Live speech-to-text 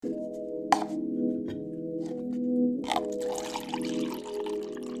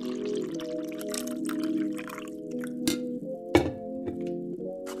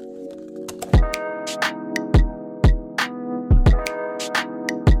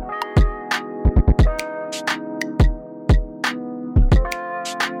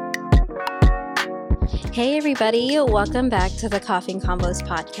Hey everybody, welcome back to the Coffee and Convos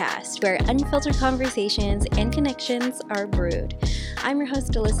podcast, where unfiltered conversations and connections are brewed. I'm your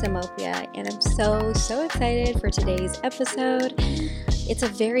host, Alyssa Mopia, and I'm so excited for today's episode. It's a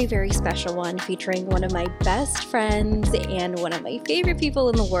very, very special one featuring one of my best friends and one of my favorite people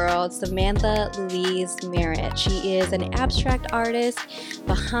in the world, Samantha Louise Merritt. She is an abstract artist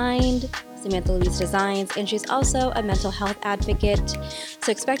behind Samantha Louise Designs, and she's also a mental health advocate.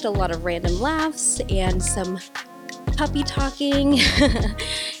 So expect a lot of random laughs and some puppy talking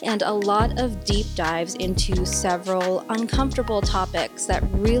and a lot of deep dives into several uncomfortable topics that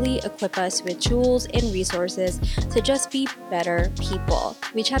really equip us with tools and resources to just be better people.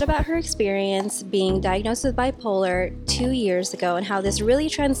 We chat about her experience being diagnosed with bipolar 2 years ago and how this really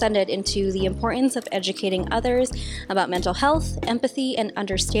transcended into the importance of educating others about mental health, empathy, and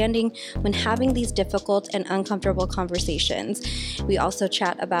understanding when having these difficult and uncomfortable conversations. We also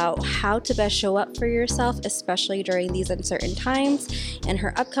chat about how to best show up for yourself, especially during these uncertain times, and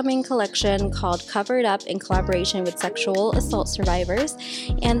her upcoming collection called Covered Up in collaboration with sexual assault survivors,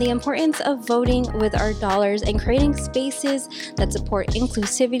 and the importance of voting with our dollars and creating spaces that support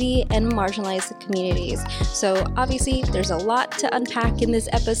inclusivity and marginalized communities. So obviously there's a lot to unpack in this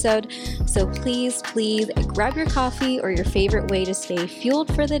episode, so please grab your coffee or your favorite way to stay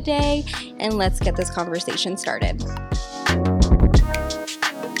fueled for the day, and let's get this conversation started.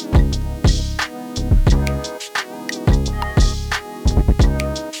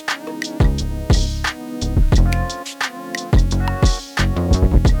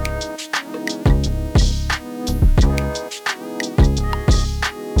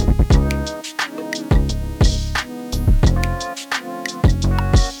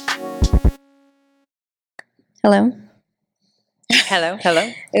 Hello. Hello.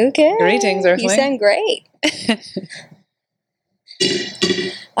 Okay. Greetings, Earthling. You sound great.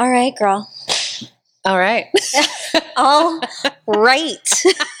 All right, girl. All right. All right.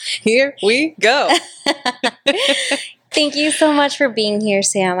 Here we go. Thank you so much for being here,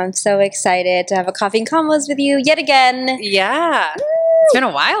 Sam. I'm so excited to have a coffee and combos with you yet again. Yeah. It's been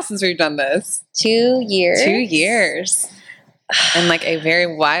a while since we've done this. 2 years. 2 years. And like a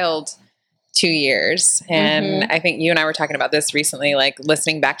very wild 2 years. And I think you and I were talking about this recently, like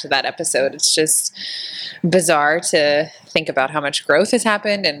listening back to that episode. It's just bizarre to think about how much growth has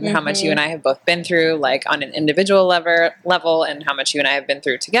happened and how much you and I have both been through, like on an individual level, and how much you and I have been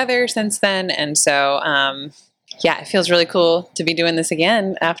through together since then. And so, yeah, it feels really cool to be doing this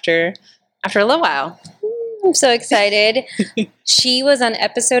again after a little while. I'm so excited. She was on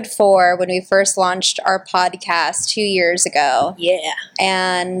episode 4 when we first launched our podcast 2 years ago. Yeah.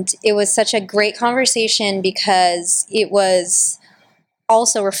 And it was such a great conversation because it was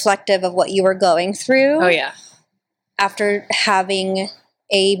also reflective of what you were going through. Oh, yeah. After having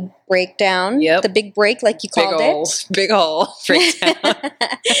a breakdown. Yep. The big break, like you called it. Big hole breakdown.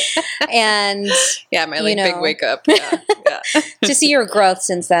 And yeah, my big wake up. Yeah. to see your growth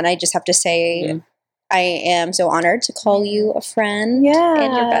since then, I just have to say I am so honored to call you a friend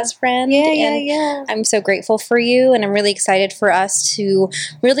and your best friend. Yeah. I'm so grateful for you, and I'm really excited for us to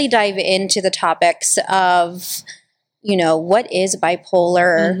really dive into the topics of, what is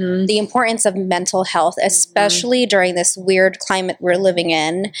bipolar, the importance of mental health, especially during this weird climate we're living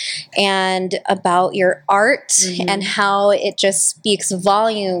in, and about your art and how it just speaks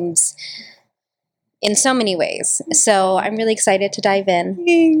volumes in so many ways. So I'm really excited to dive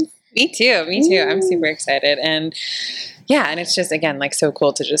in. Me too. I'm super excited. And yeah, and it's just, again, like so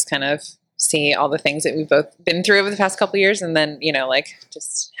cool to just kind of see all the things that we've both been through over the past couple of years, and then,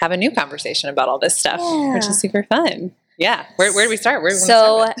 just have a new conversation about all this stuff, which is super fun. Yeah. Where do we start?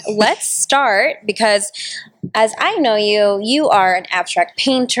 Let's start, because as I know you, you are an abstract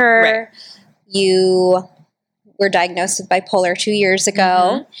painter. Right. You were diagnosed with bipolar 2 years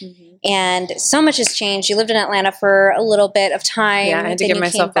ago. And so much has changed. You lived in Atlanta for a little bit of time. Yeah, I had to give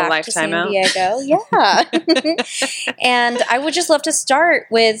myself a lifetime out. Yeah. And I would just love to start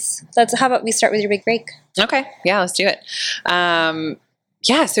with, how about we start with your big break? Okay. Yeah, let's do it.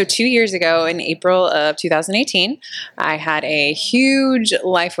 So 2 years ago in April of 2018, I had a huge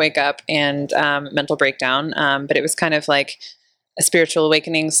life wake up and mental breakdown. But it was kind of like a spiritual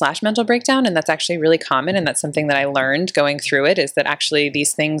awakening / mental breakdown. And that's actually really common. And that's something that I learned going through it, is that actually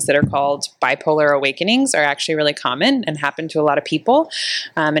these things that are called bipolar awakenings are actually really common and happen to a lot of people.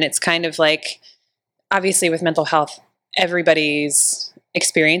 And it's kind of like, obviously with mental health, everybody's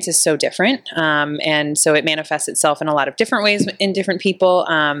experience is so different. And so it manifests itself in a lot of different ways in different people.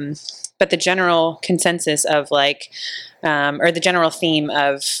 But the general consensus of or the general theme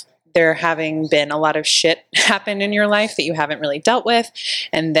of there having been a lot of shit happen in your life that you haven't really dealt with,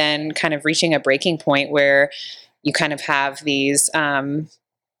 and then kind of reaching a breaking point where you kind of have these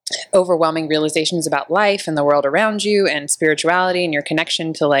overwhelming realizations about life and the world around you and spirituality and your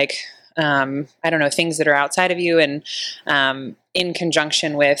connection to like, I don't know, things that are outside of you, and in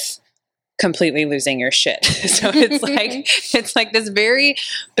conjunction with completely losing your shit. So it's like this very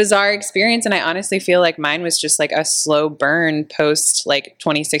bizarre experience. And I honestly feel like mine was just like a slow burn post like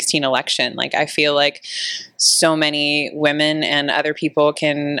 2016 election. Like I feel like so many women and other people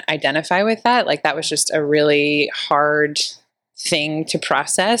can identify with that. Like that was just a really hard thing to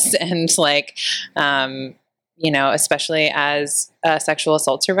process. And like, you know, especially as a sexual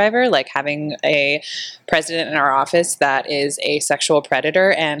assault survivor, like having a president in our office that is a sexual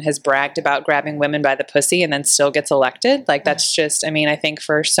predator and has bragged about grabbing women by the pussy and then still gets elected. Like that's just, I mean, I think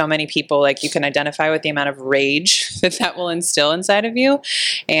for so many people, like you can identify with the amount of rage that will instill inside of you.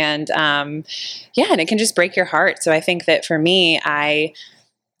 And yeah, and it can just break your heart. So I think that for me, I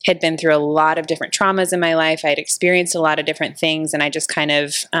had been through a lot of different traumas in my life. I had experienced a lot of different things, and I just kind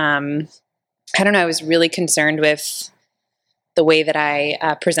of, I don't know, I was really concerned with the way that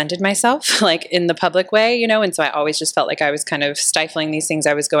I presented myself, like in the public way, you know? And so I always just felt like I was kind of stifling these things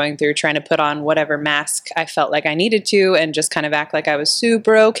I was going through, trying to put on whatever mask I felt like I needed to, and just kind of act like I was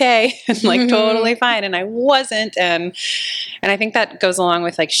super okay and like totally fine. And I wasn't. And I think that goes along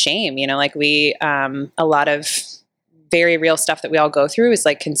with like shame, you know, like we, a lot of very real stuff that we all go through is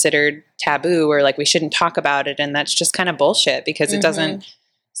like considered taboo, or like we shouldn't talk about it. And that's just kind of bullshit, because it doesn't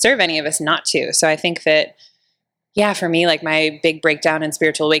serve any of us not to. So I think that, yeah, for me, like my big breakdown and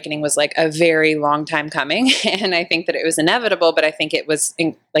spiritual awakening was like a very long time coming. And I think that it was inevitable, but I think it was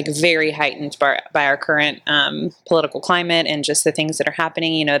like very heightened by our current political climate and just the things that are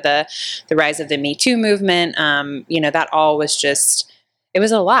happening, you know, the rise of the Me Too movement, you know, that all was just, it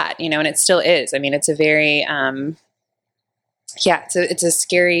was a lot, you know, and it still is. I mean, it's a very, yeah, it's a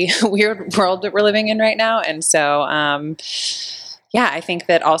scary, weird world that we're living in right now. And so, yeah, I think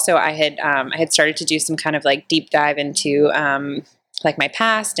that also I had started to do some kind of like deep dive into like my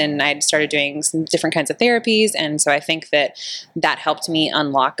past, and I had started doing some different kinds of therapies. And so I think that helped me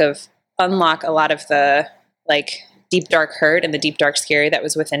unlock a lot of the like deep, dark hurt and the deep, dark scary that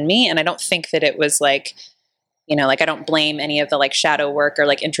was within me. And I don't think that it was like, you know, like I don't blame any of the like shadow work or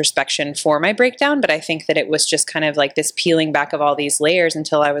like introspection for my breakdown, but I think that it was just kind of like this peeling back of all these layers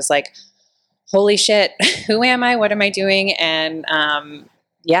until I was like, holy shit, who am I? What am I doing? And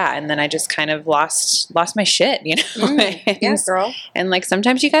yeah, and then I just kind of lost my shit, you know? Yeah, girl. And like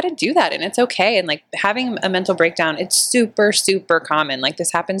sometimes you got to do that, and it's okay. And like having a mental breakdown, it's super, super common. Like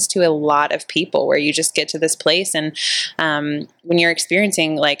this happens to a lot of people where you just get to this place, and when you're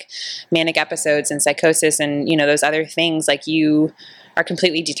experiencing like manic episodes and psychosis and, you know, those other things, like you are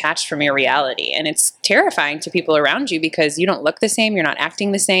completely detached from your reality. And it's terrifying to people around you because you don't look the same. You're not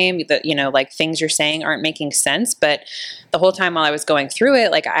acting the same. You know, like things you're saying aren't making sense. But the whole time while I was going through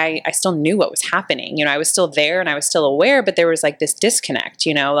it, like I still knew what was happening. You know, I was still there and I was still aware, but there was like this disconnect,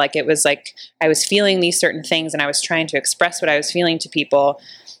 you know, like it was like I was feeling these certain things and I was trying to express what I was feeling to people.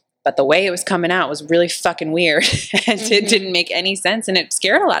 But the way it was coming out was really fucking weird. And it didn't make any sense. And it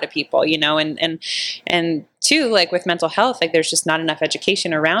scared a lot of people, you know, and too, like with mental health, like there's just not enough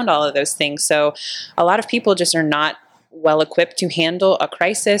education around all of those things. So a lot of people just are not well equipped to handle a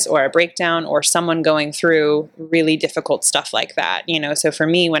crisis or a breakdown or someone going through really difficult stuff like that, you know? So for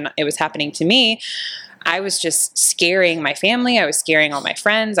me, when it was happening to me, I was just scaring my family. I was scaring all my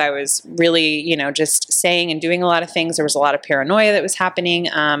friends. I was really, you know, just saying and doing a lot of things. There was a lot of paranoia that was happening.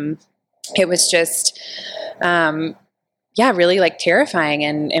 It was just, yeah, really like terrifying.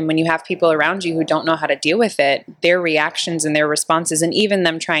 And when you have people around you who don't know how to deal with it, their reactions and their responses and even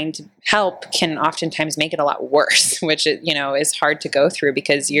them trying to help can oftentimes make it a lot worse, which, you know, is hard to go through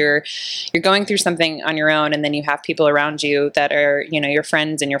because you're going through something on your own. And then you have people around you that are, you know, your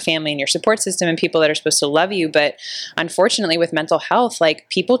friends and your family and your support system and people that are supposed to love you. But unfortunately with mental health, like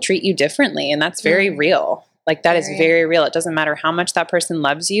people treat you differently, and that's very real. Like that is very real. It doesn't matter how much that person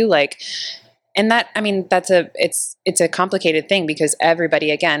loves you. Like, and that, I mean, it's a complicated thing because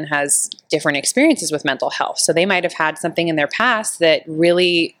everybody, again, has different experiences with mental health. So they might have had something in their past that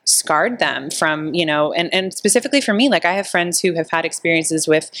really scarred them from, you know, and specifically for me, like I have friends who have had experiences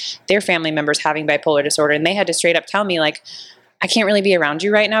with their family members having bipolar disorder, and they had to straight up tell me like, I can't really be around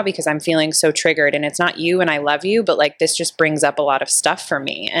you right now because I'm feeling so triggered, and it's not you and I love you, but like this just brings up a lot of stuff for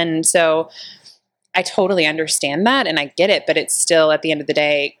me. And so I totally understand that and I get it, but it's still at the end of the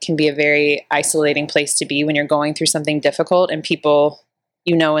day can be a very isolating place to be when you're going through something difficult and people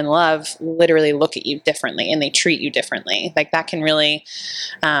you know and love literally look at you differently and they treat you differently. Like that can really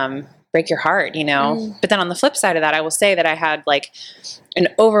break your heart, you know? But then on the flip side of that, I will say that I had like an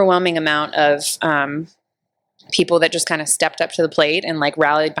overwhelming amount of people that just kind of stepped up to the plate and like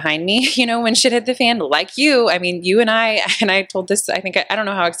rallied behind me, you know, when shit hit the fan, like you. I mean, you and I told this, I think, I don't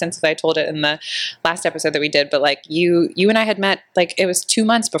know how extensive I told it in the last episode that we did, but like you and I had met, like it was 2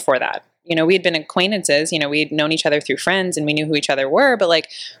 months before that. You know, we had been acquaintances, you know, we had known each other through friends and we knew who each other were, but like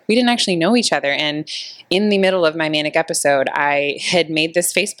we didn't actually know each other. And in the middle of my manic episode, I had made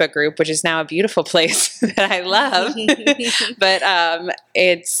this Facebook group, which is now a beautiful place that I love. But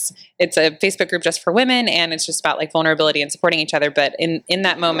it's a Facebook group just for women, and it's just about like vulnerability and supporting each other. But in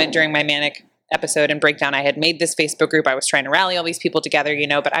that moment during my manic episode and breakdown, I had made this Facebook group. I was trying to rally all these people together, you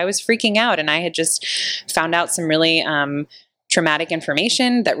know, but I was freaking out, and I had just found out some really traumatic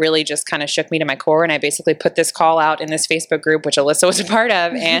information that really just kind of shook me to my core. And I basically put this call out in this Facebook group, which Alyssa was a part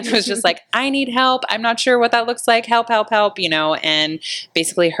of, and was just like, I need help. I'm not sure what that looks like. Help, help, help, you know? And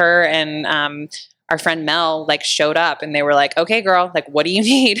basically her and our friend Mel like showed up, and they were like, okay, girl, like, what do you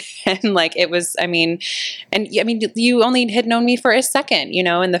need? And like, it was, I mean, you only had known me for a second, you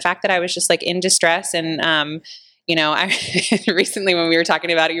know, and the fact that I was just like in distress and, you know, I recently when we were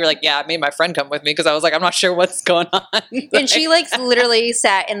talking about it, you were like, yeah, I made my friend come with me because I was like, I'm not sure what's going on. And she like literally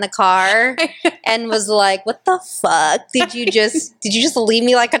sat in the car and was like, what the fuck? Did you just leave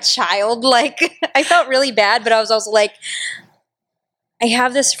me like a child? Like, I felt really bad, but I was also like, I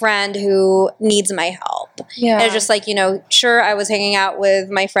have this friend who needs my help. Yeah. And it's just like, you know, sure, I was hanging out with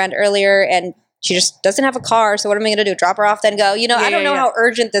my friend earlier and she just doesn't have a car, so what am I going to do? Drop her off, then go? You know, I don't know how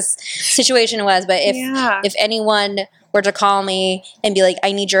urgent this situation was, but if anyone were to call me and be like,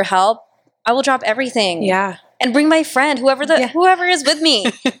 I need your help, I will drop everything. Yeah. And bring my friend, whoever is with me,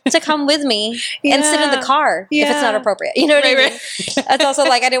 to come with me and sit in the car if it's not appropriate. You know what I mean? That's also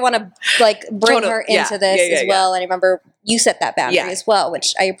like, I didn't want to like bring her into this as well. And I remember you set that boundary as well,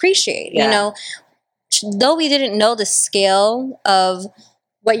 which I appreciate. You know, though we didn't know the scale of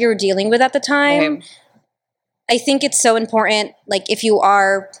what you were dealing with at the time, I think it's so important, like if you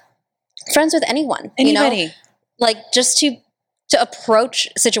are friends with anybody, you know, like just to approach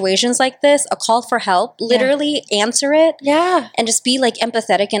situations like this, a call for help, literally answer it, and just be like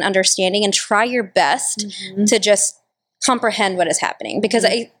empathetic and understanding and try your best to just comprehend what is happening. Because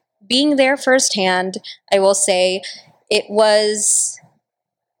being there firsthand, I will say it was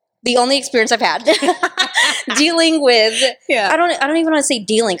the only experience I've had dealing with, I don't even want to say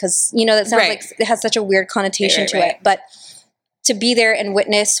dealing, because, you know, that sounds like it has such a weird connotation to it, but to be there and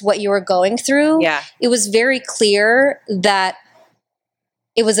witness what you were going through, it was very clear that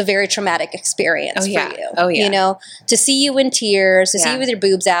it was a very traumatic experience for you. You know, to see you in tears, to see you with your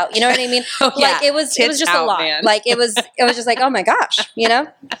boobs out, you know what I mean? Like it was just a lot. Man. Like it was just like, oh my gosh, you know?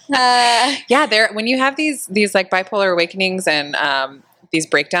 When you have these like bipolar awakenings and these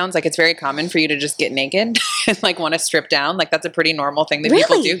breakdowns, like it's very common for you to just get naked and like want to strip down. Like that's a pretty normal thing that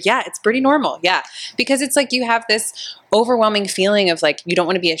people do. Yeah, it's pretty normal. Yeah. Because it's like you have this overwhelming feeling of like you don't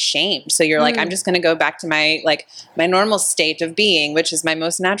want to be ashamed. So you're like, I'm just going to go back to my normal state of being, which is my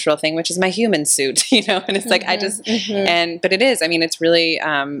most natural thing, which is my human suit, you know? And it's like I just but it is. I mean, it's really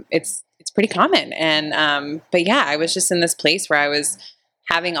it's pretty common. And but yeah, I was just in this place where I was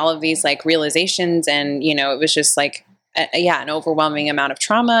having all of these like realizations, and you know, it was just like an overwhelming amount of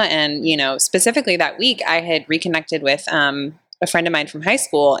trauma. And, you know, specifically that week I had reconnected with a friend of mine from high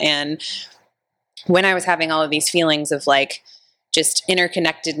school. And when I was having all of these feelings of like just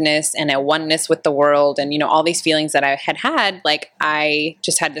interconnectedness and a oneness with the world and, you know, all these feelings that I had, like I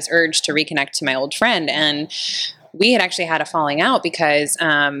just had this urge to reconnect to my old friend. And we had actually had a falling out because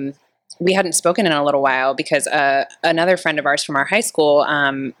we hadn't spoken in a little while because another friend of ours from our high school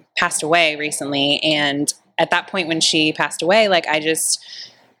passed away recently. And at that point when she passed away, like I just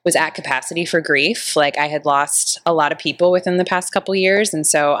was at capacity for grief. Like I had lost a lot of people within the past couple years. And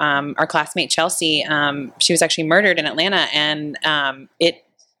so our classmate Chelsea, she was actually murdered in Atlanta, and it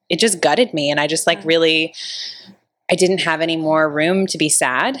just gutted me. And I just like really, I didn't have any more room to be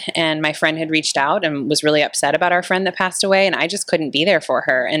sad. And my friend had reached out and was really upset about our friend that passed away. And I just couldn't be there for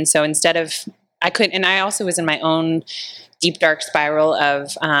her. And so instead of, and I also was in my own deep, dark spiral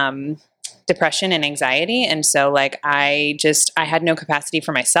of depression and anxiety. And so like, I had no capacity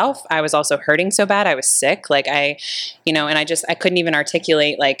for myself. I was also hurting so bad. I was sick. Like I couldn't even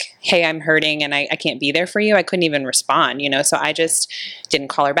articulate like, hey, I'm hurting and I can't be there for you. I couldn't even respond, you know? So I just didn't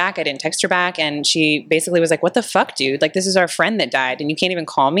call her back. I didn't text her back. And she basically was like, what the fuck, dude? Like, this is our friend that died and you can't even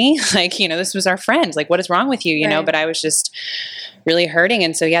call me. Like, you know, this was our friend. Like, what is wrong with you? You know, but I was just really hurting.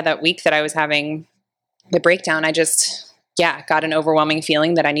 And so, yeah, that week that I was having the breakdown, I just got an overwhelming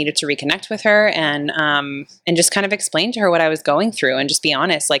feeling that I needed to reconnect with her and just kind of explain to her what I was going through and just be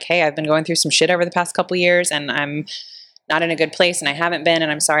honest, like, hey, I've been going through some shit over the past couple years and I'm not in a good place and I haven't been, and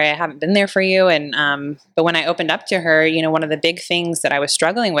I'm sorry I haven't been there for you. And, but when I opened up to her, you know, one of the big things that I was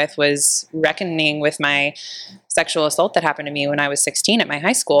struggling with was reckoning with my sexual assault that happened to me when I was 16 at my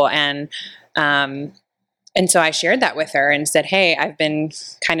high school. And so I shared that with her and said, hey, I've been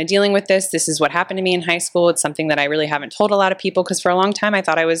kind of dealing with this. This is what happened to me in high school. It's something that I really haven't told a lot of people because for a long time I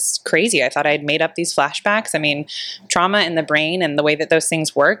thought I was crazy. I thought I had made up these flashbacks. I mean, trauma in the brain and the way that those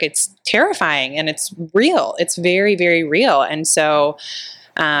things work, it's terrifying and it's real. It's very, very real. And so,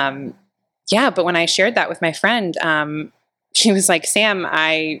 but when I shared that with my friend, she was like, Sam,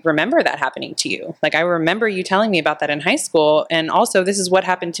 I remember that happening to you. Like, I remember you telling me about that in high school. And also, this is what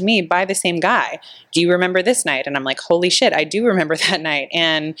happened to me by the same guy. Do you remember this night? And I'm like, holy shit, I do remember that night.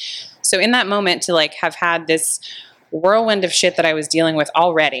 And so in that moment, to like have had this whirlwind of shit that I was dealing with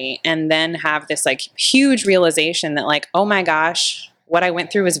already, and then have this like huge realization that like, oh my gosh, what I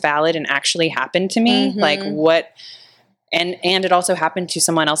went through was valid and actually happened to me. Mm-hmm. Like what... And it also happened to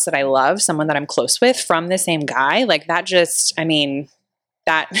someone else that I love, someone that I'm close with from the same guy. Like that just, I mean,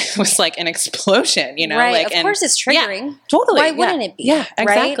 that was like an explosion, you know? Right. Like, of course it's triggering. Yeah, totally. Why wouldn't it be? Yeah,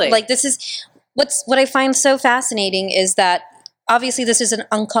 exactly. Right? Like this is, what I find so fascinating is that obviously this is an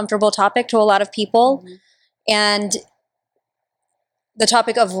uncomfortable topic to a lot of people. Mm-hmm. And the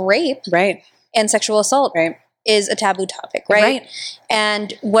topic of rape and sexual assault is a taboo topic, right?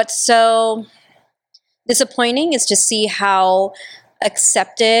 And what's so disappointing is to see how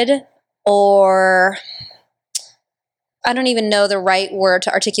accepted, or I don't even know the right word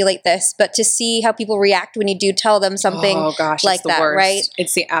to articulate this, but to see how people react when you do tell them something like that, worst. Right?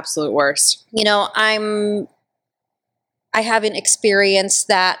 It's the absolute worst. You know, I haven't experienced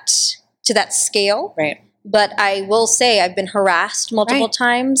that to that scale, right? But I will say I've been harassed multiple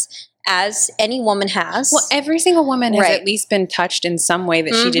times, as any woman has. Well, every single woman has at least been touched in some way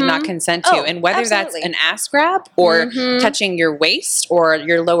that she did not consent to. And whether that's an ass grab or touching your waist or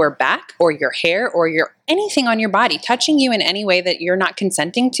your lower back or your hair or your anything on your body, touching you in any way that you're not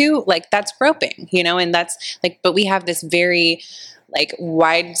consenting to, like that's groping, you know? And that's like, but we have this very like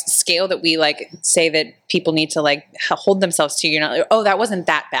wide scale that we like say that people need to like hold themselves to, you know, like, oh, that wasn't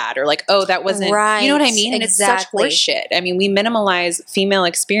that bad. Or like, oh, that wasn't, you know what I mean? And it's such horseshit. I mean, we minimalize female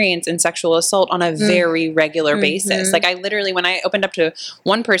experience in sexual assault on a very regular basis. Like I literally, when I opened up to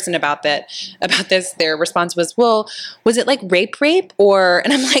one person about this, their response was, well, was it like rape or,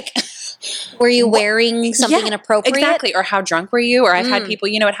 and I'm like, were you wearing something inappropriate? Exactly. Or how drunk were you? Or I've had people,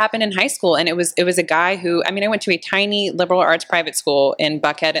 you know, it happened in high school and it was a guy who, I mean, I went to a tiny liberal arts private school in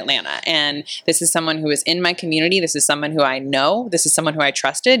Buckhead, Atlanta. And this is someone who is in my community. This is someone who I know. This is someone who I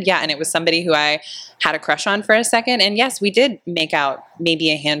trusted. Yeah. And it was somebody who I had a crush on for a second. And yes, we did make out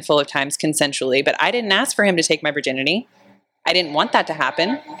maybe a handful of times consensually, but I didn't ask for him to take my virginity. I didn't want that to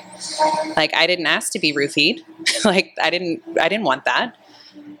happen. Like I didn't ask to be roofied. Like I didn't want that.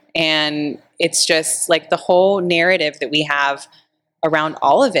 And it's just like the whole narrative that we have around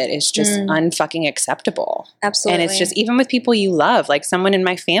all of it is just unfucking acceptable. Absolutely. And it's just, even with people you love, like someone in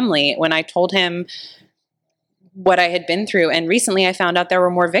my family, when I told him what I had been through, and recently I found out there were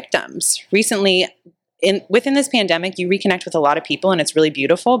more victims. Recently, within this pandemic, you reconnect with a lot of people and it's really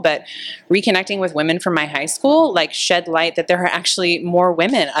beautiful, but reconnecting with women from my high school, like shed light that there are actually more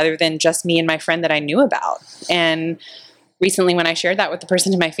women other than just me and my friend that I knew about. And recently, when I shared that with the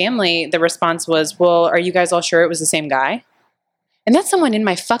person in my family, the response was, well, are you guys all sure it was the same guy? And that's someone in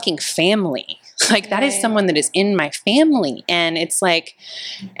my fucking family. Like, that is someone that is in my family. And it's like,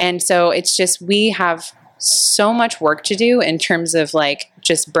 and so it's just, we have so much work to do in terms of like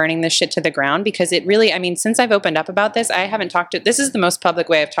just burning this shit to the ground, because it really, I mean, since I've opened up about this, I haven't this is the most public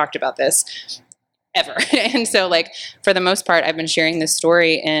way I've talked about this ever. And so like, for the most part, I've been sharing this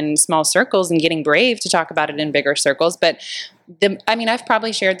story in small circles and getting brave to talk about it in bigger circles. But I've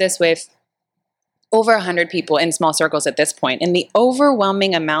probably shared this with over 100 people in small circles at this point. And the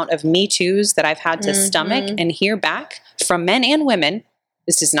overwhelming amount of Me Too's that I've had to stomach and hear back from men and women,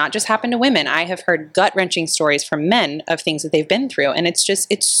 this does not just happen to women. I have heard gut-wrenching stories from men of things that they've been through. And it's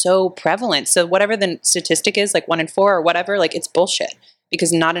so prevalent. So whatever the statistic is, like 1 in 4 or whatever, like it's bullshit,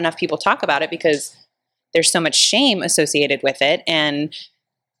 because not enough people talk about it because there's so much shame associated with it. And,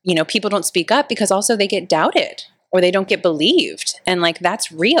 you know, people don't speak up because also they get doubted or they don't get believed. And like,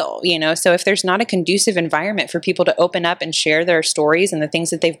 that's real, you know? So if there's not a conducive environment for people to open up and share their stories and the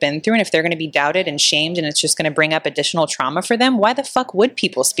things that they've been through, and if they're going to be doubted and shamed and it's just going to bring up additional trauma for them, why the fuck would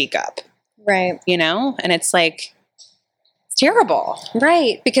people speak up? Right. You know? And it's like, it's terrible.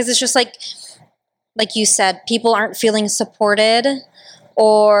 Right. Because it's just like, like you said, people aren't feeling supported,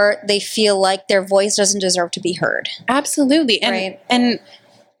 or they feel like their voice doesn't deserve to be heard. Absolutely. And, Right.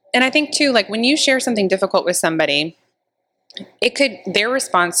 and I think too, like when you share something difficult with somebody, their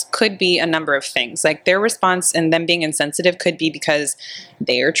response could be a number of things. Like their response and them being insensitive could be because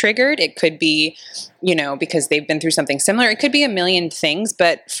they are triggered. It could be, because they've been through something similar. It could be a million things.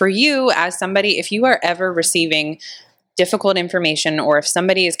 But for you as somebody, if you are ever receiving difficult information, or if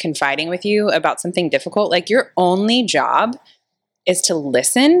somebody is confiding with you about something difficult, like your only job is to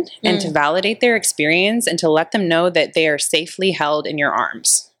listen and to validate their experience and to let them know that they are safely held in your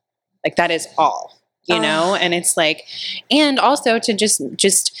arms. Like that is all. And it's like, and also to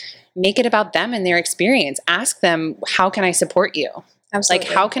just make it about them and their experience. Ask them, how can I support you? Absolutely.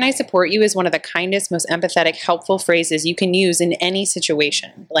 Like, how can I support you is one of the kindest, most empathetic, helpful phrases you can use in any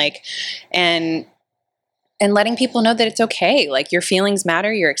situation. Like, and letting people know that it's okay. Like your feelings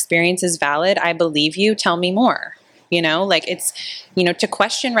matter. Your experience is valid. I believe you. Tell me more. Like it's, to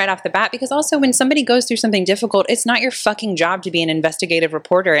question right off the bat, because also when somebody goes through something difficult, it's not your fucking job to be an investigative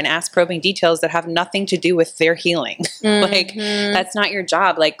reporter and ask probing details that have nothing to do with their healing. Like that's not your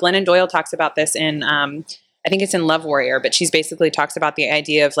job. Like Glennon Doyle talks about this in, I think it's in Love Warrior, but she's basically talks about the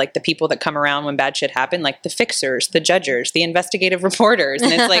idea of like the people that come around when bad shit happen, like the fixers, the judgers, the investigative reporters.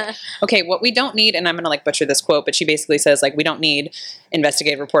 And it's like, okay, what we don't need, and I'm going to like butcher this quote, but she basically says like, we don't need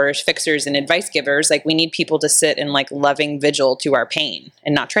investigative reporters, fixers, and advice givers. Like we need people to sit in like loving vigil to our pain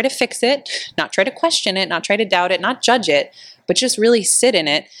and not try to fix it, not try to question it, not try to doubt it, not judge it, but just really sit in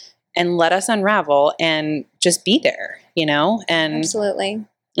it and let us unravel and just be there, And absolutely.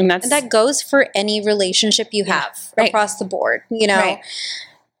 And that goes for any relationship you have across the board. Right.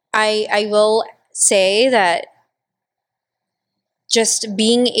 I will say that just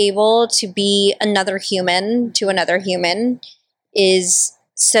being able to be another human to another human is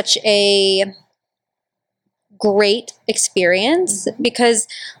such a great experience, because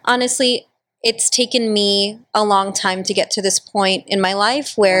honestly, it's taken me a long time to get to this point in my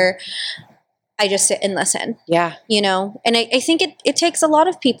life where I just sit and listen. Yeah. And I think it takes a lot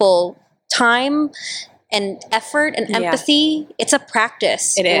of people time and effort and empathy. Yeah. It's a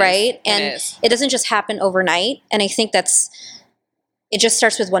practice, right? And it doesn't just happen overnight. And I think it just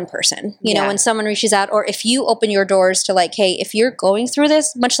starts with one person, when someone reaches out, or if you open your doors to like, hey, if you're going through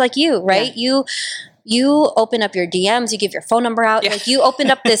this, much like you, right? Yeah. You open up your DMs, you give your phone number out. Yeah. Like you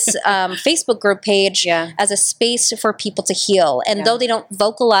opened up this Facebook group page as a space for people to heal. And though they don't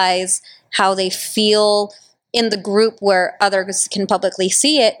vocalize how they feel in the group where others can publicly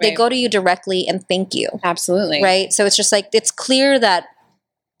see it, they go to you directly and thank you. Absolutely. Right? So it's just like, it's clear that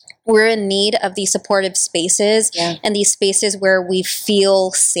we're in need of these supportive spaces and these spaces where we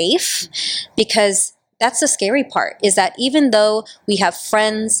feel safe, because that's the scary part, is that even though we have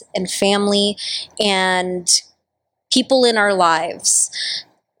friends and family and people in our lives,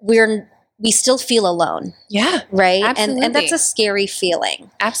 we still feel alone. Yeah. Right? Absolutely. And that's a scary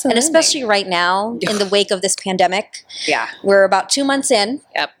feeling. Absolutely. And especially right now, in the wake of this pandemic. Yeah. We're about 2 months in.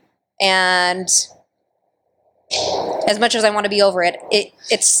 Yep. And as much as I want to be over it,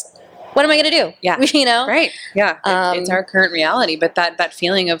 it's what am I going to do? Yeah. Right. Yeah. It's our current reality. But that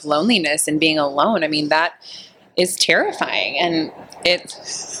feeling of loneliness and being alone, I mean, that is terrifying. And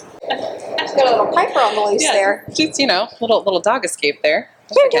it's got a little piper on the loose there. Just, little dog escape there.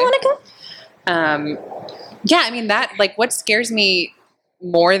 Here, do you want to go? I mean, that, like, what scares me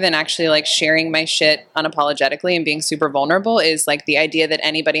more than actually like sharing my shit unapologetically and being super vulnerable is like the idea that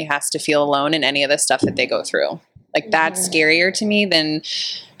anybody has to feel alone in any of the stuff that they go through. Like that's scarier to me than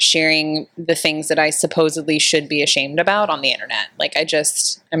sharing the things that I supposedly should be ashamed about on the internet. Like I've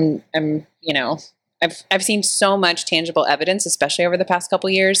seen so much tangible evidence, especially over the past couple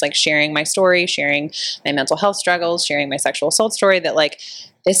of years, like sharing my story, sharing my mental health struggles, sharing my sexual assault story, that like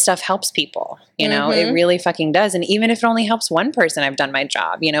this stuff helps people, it really fucking does. And even if it only helps one person, I've done my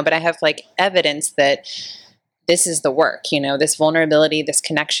job, but I have like evidence that this is the work, this vulnerability, this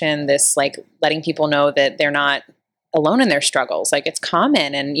connection, this like letting people know that they're not alone in their struggles. Like it's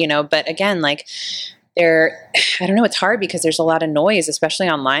common. And, but again, like I don't know, it's hard because there's a lot of noise, especially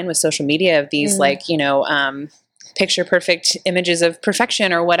online with social media, of these like, picture perfect images of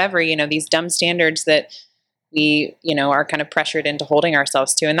perfection or whatever, these dumb standards that we, are kind of pressured into holding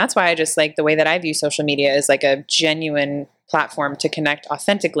ourselves to. And that's why I just like the way that I view social media is like a genuine platform to connect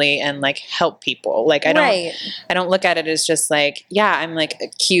authentically and like help people. Like I don't look at it as just like, I'm like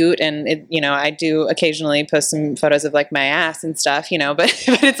cute. And it, I do occasionally post some photos of like my ass and stuff, but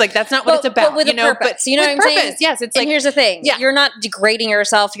it's like, that's not what it's about. But with a purpose, you know what I'm saying? Yes. It's and here's the thing. Yeah. You're not degrading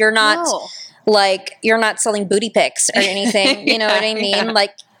yourself. You're not like, you're not selling booty pics or anything. You know what I mean? Yeah.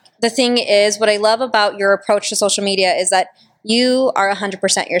 Like the thing is, what I love about your approach to social media is that you are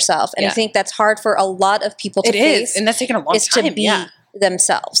 100% yourself. And I think that's hard for a lot of people to face. And that's taken a long time. To be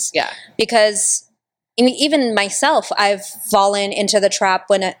themselves. Yeah. Because even myself, I've fallen into the trap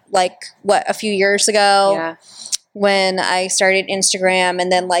when a few years ago when I started Instagram,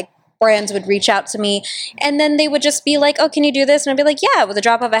 and then like brands would reach out to me and then they would just be like, oh, can you do this? And I'd be like, yeah, with a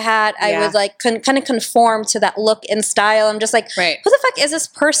drop of a hat. I would like kind of conform to that look and style. I'm just like, who the fuck is this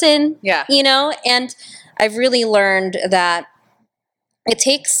person? Yeah. You know? And I've really learned that it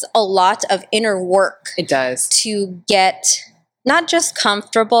takes a lot of inner work. It does. To get not just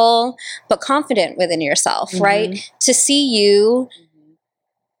comfortable, but confident within yourself, right? To see you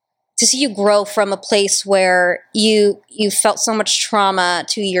grow from a place where you felt so much trauma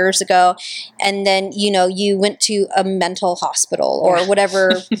 2 years ago, and then, you know, you went to a mental hospital or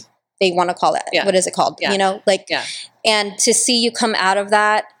whatever they want to call it. What is it called? You know, like, and to see you come out of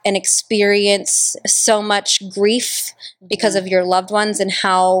that and experience so much grief because of your loved ones and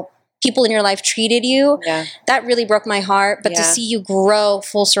how people in your life treated you, that really broke my heart. But to see you grow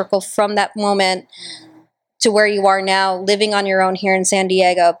full circle from that moment to where you are now, living on your own here in San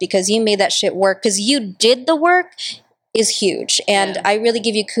Diego, because you made that shit work, because you did the work, is huge. And I really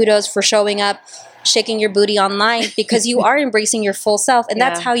give you kudos for showing up, shaking your booty online, because you are embracing your full self. And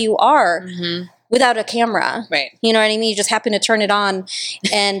that's how you are without a camera. Right. You know what I mean? You just happen to turn it on.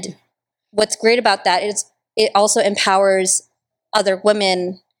 And what's great about that is it also empowers other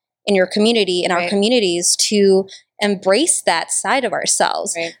women in your community, in our communities, to embrace that side of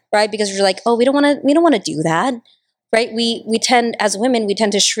ourselves, right? Because we're like, oh, we don't want to do that, right? We tend, as women, we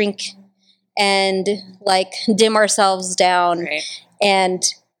tend to shrink and like dim ourselves down, and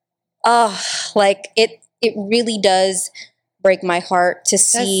like it really does break my heart to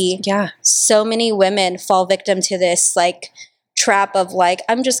see so many women fall victim to this like trap of like,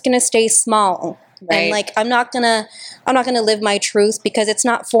 I'm just gonna stay small. And like, I'm not gonna live my truth because it's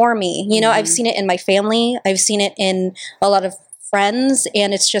not for me. You know, I've seen it in my family. I've seen it in a lot of friends.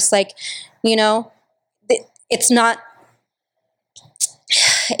 And it's just like, you know, it's not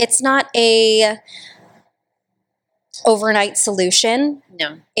a overnight solution.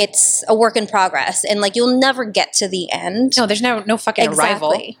 No. It's a work in progress. And like, you'll never get to the end. No, there's no fucking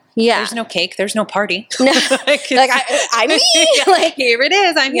arrival. Yeah. There's no cake. There's no party. No. like I mean, like, here it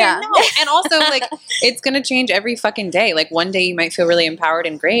is. I'm here. No. And also like, it's going to change every fucking day. Like one day you might feel really empowered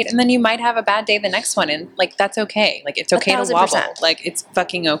and great. And then you might have a bad day the next one. And like, that's okay. Like, it's okay 1,000%. To wobble. Like, it's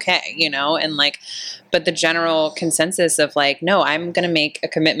fucking okay, you know? And like, but the general consensus of like, no, I'm going to make a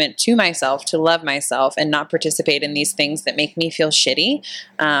commitment to myself, to love myself and not participate in these things that make me feel shitty.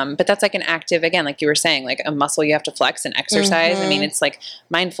 But that's like an active, again, like you were saying, like a muscle you have to flex and exercise. I mean, it's like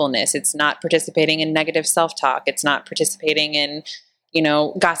mindfulness. It's not participating in negative self-talk. It's not participating in, you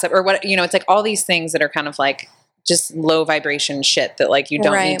know, gossip or what, you know, it's like all these things that are kind of like just low vibration shit that like you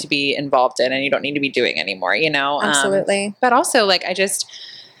don't need to be involved in and you don't need to be doing anymore, you know? Absolutely. But also like,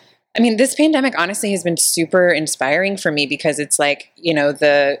 I mean, this pandemic honestly has been super inspiring for me because it's like, you know,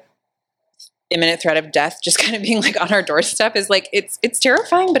 the imminent threat of death just kind of being like on our doorstep is like, it's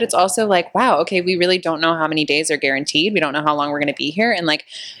terrifying, but it's also like, wow, okay, we really don't know how many days are guaranteed. We don't know how long we're going to be here. And like,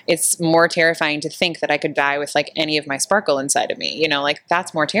 it's more terrifying to think that I could die with like any of my sparkle inside of me, you know, like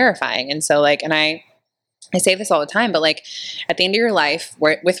that's more terrifying. And so like, and I say this all the time, but like at the end of your life,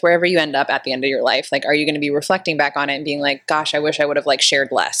 with wherever you end up at the end of your life, like, are you going to be reflecting back on it and being like, gosh, I wish I would have like shared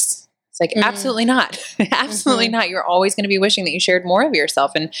less? It's like, absolutely not. Absolutely not. You're always going to be wishing that you shared more of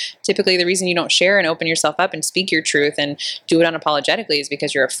yourself. And typically the reason you don't share and open yourself up and speak your truth and do it unapologetically is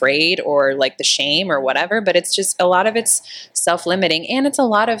because you're afraid or like the shame or whatever. But it's just a lot of it's self-limiting and it's a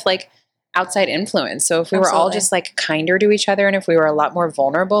lot of like outside influence. So if we were all just like kinder to each other and if we were a lot more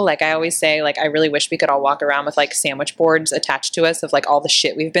vulnerable, like I always say, like, I really wish we could all walk around with like sandwich boards attached to us of like all the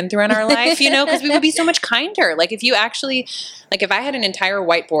shit we've been through in our life, you know, because we would be so much kinder. Like if you actually, like if I had an entire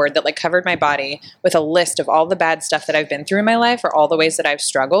whiteboard that like covered my body with a list of all the bad stuff that I've been through in my life or all the ways that I've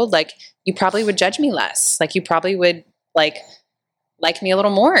struggled, like you probably would judge me less. Like you probably would like me a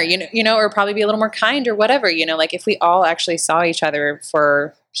little more, you know, or probably be a little more kind or whatever, you know, like if we all actually saw each other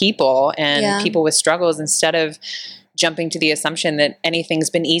for people and people with struggles instead of jumping to the assumption that anything's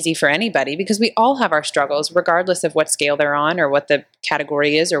been easy for anybody, because we all have our struggles regardless of what scale they're on or what the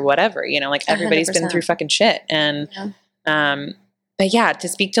category is or whatever, you know, like everybody's 100%. Been through fucking shit. And, but yeah, to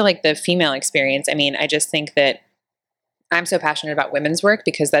speak to like the female experience, I mean, I just think that I'm so passionate about women's work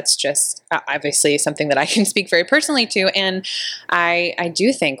because that's just obviously something that I can speak very personally to. And I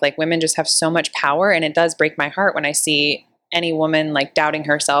do think like women just have so much power, and it does break my heart when I see any woman like doubting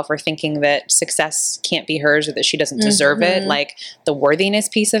herself or thinking that success can't be hers or that she doesn't deserve it. Like the worthiness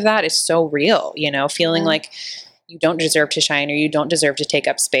piece of that is so real, you know, feeling like you don't deserve to shine or you don't deserve to take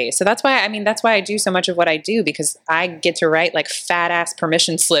up space. So that's why I do so much of what I do, because I get to write like fat ass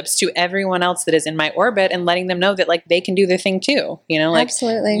permission slips to everyone else that is in my orbit and letting them know that like they can do their thing too. You know, like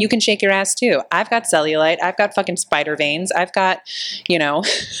Absolutely. you can shake your ass too. I've got cellulite. I've got fucking spider veins. I've got, you know,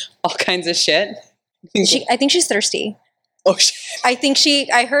 all kinds of shit. I think she's thirsty. Oh shit.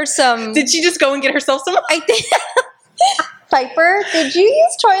 I heard some. Did she just go and get herself some? I think. Piper, did you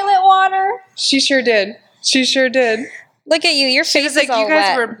use toilet water? She sure did. She sure did. Look at you. Your face is like, all you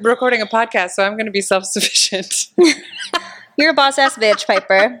guys wet. were recording a podcast, so I'm going to be self-sufficient. You're a boss-ass bitch,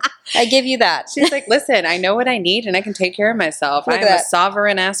 Piper. I give you that. She's like, listen, I know what I need, and I can take care of myself. Look I at am a that.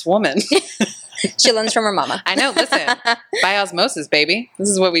 sovereign-ass woman. She learns from her mama. I know. Listen, by osmosis, baby. This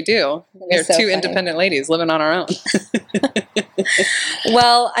is what we do. We're so two funny. independent ladies living on our own.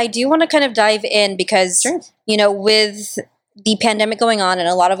 Well, I do want to kind of dive in because, you know, with the pandemic going on and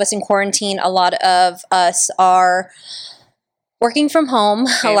a lot of us in quarantine, a lot of us are working from home.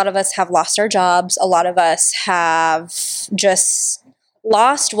 A lot of us have lost our jobs. A lot of us have just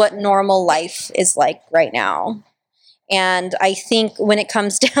lost what normal life is like right now. And I think when it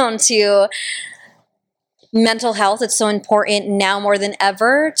comes down to mental health, it's so important now more than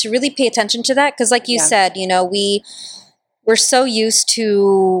ever to really pay attention to that. Because like you said, you know, we're so used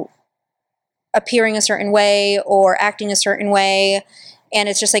to appearing a certain way or acting a certain way. And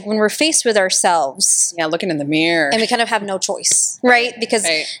it's just like when we're faced with ourselves. Yeah, looking in the mirror. And we kind of have no choice, right? Because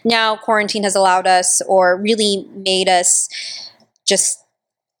now quarantine has allowed us or really made us just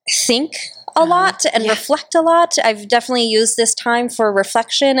think a lot and reflect a lot. I've definitely used this time for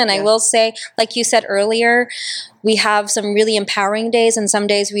reflection. And I will say, like you said earlier, we have some really empowering days and some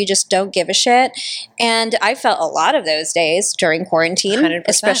days we just don't give a shit. And I felt a lot of those days during quarantine, 100%.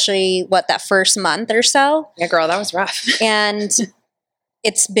 especially that first month or so. Yeah, girl, that was rough. And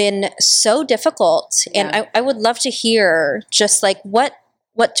it's been so difficult. And I would love to hear just like what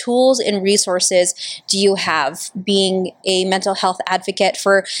tools and resources do you have being a mental health advocate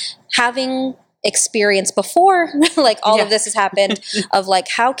for having experience before like all of this has happened of like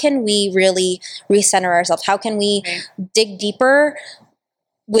how can we really recenter ourselves? How can we dig deeper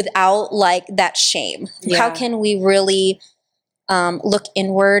without like that shame? How can we really look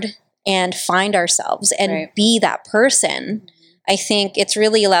inward and find ourselves and be that person? I think it's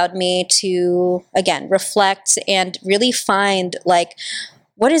really allowed me to, again, reflect and really find like,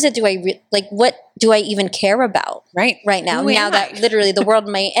 what is it what do I even care about right now? Now that literally the world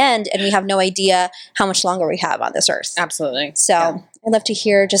may end and we have no idea how much longer we have on this earth. Absolutely. So I'd love to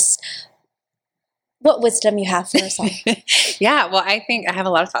hear just what wisdom you have for yourself. Well, I think I have a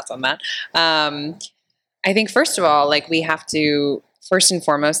lot of thoughts on that. I think first of all, like we have to first and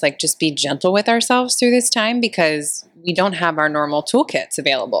foremost, like just be gentle with ourselves through this time because we don't have our normal toolkits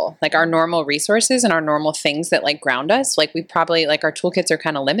available, like our normal resources and our normal things that like ground us. Like we probably like our toolkits are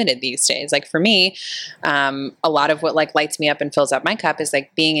kind of limited these days. Like for me, a lot of what like lights me up and fills up my cup is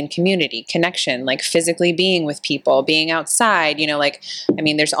like being in community, connection, like physically being with people, being outside, you know, like, I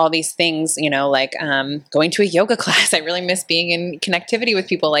mean, there's all these things, you know, like going to a yoga class. I really miss being in connectivity with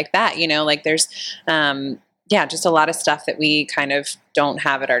people like that, you know, like there's, just a lot of stuff that we kind of don't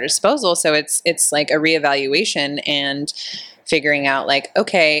have at our disposal. So it's like a reevaluation and figuring out like,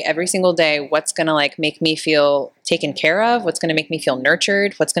 okay, every single day, what's going to like make me feel taken care of? What's going to make me feel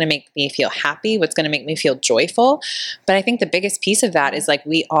nurtured? What's going to make me feel happy? What's going to make me feel joyful? But I think the biggest piece of that is like,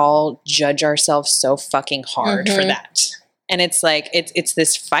 we all judge ourselves so fucking hard for that. And it's like, it's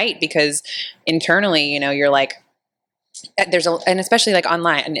this fight because internally, you know, you're like, and especially like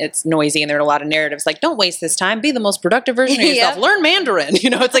online and it's noisy and there are a lot of narratives like, don't waste this time, be the most productive version of yourself, learn Mandarin, you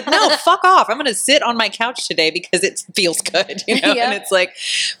know, it's like, no, fuck off. I'm going to sit on my couch today because it feels good, you know? And it's like,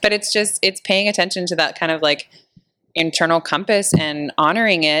 but it's just, it's paying attention to that kind of like internal compass and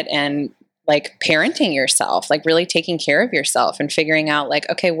honoring it and like parenting yourself, like really taking care of yourself and figuring out like,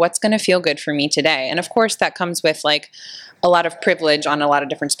 okay, what's going to feel good for me today? And of course that comes with like a lot of privilege on a lot of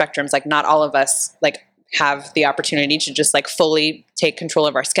different spectrums. Like not all of us like have the opportunity to just like fully take control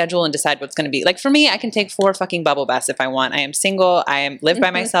of our schedule and decide what's going to be. Like for me, I can take 4 fucking bubble baths if I want. I am single. Live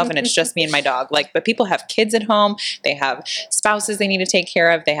by myself and it's just me and my dog. Like, but people have kids at home. They have spouses they need to take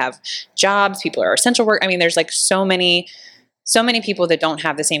care of. They have jobs. People are essential work. I mean, there's like so many people that don't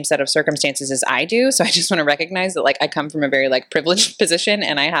have the same set of circumstances as I do. So I just want to recognize that like I come from a very like privileged position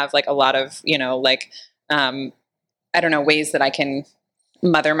and I have like a lot of, you know, like, I don't know, ways that I can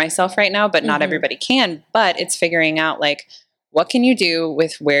mother myself right now, but not everybody can. But it's figuring out like, what can you do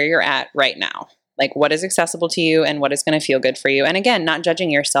with where you're at right now? like what is accessible to you and what is going to feel good for you. And again, not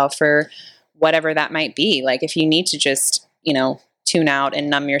judging yourself for whatever that might be. Like if you need to just, tune out and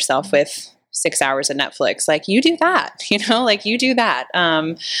numb yourself with 6 hours of Netflix, like you do that, like you do that.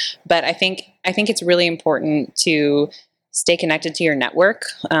 But I think it's really important to stay connected to your network,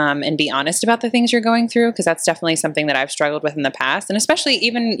 and be honest about the things you're going through. Cause that's definitely something that I've struggled with in the past. And especially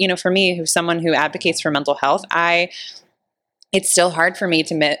even, for me, who's someone who advocates for mental health, it's still hard for me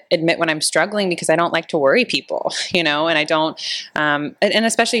to admit when I'm struggling because I don't like to worry people, and I don't, and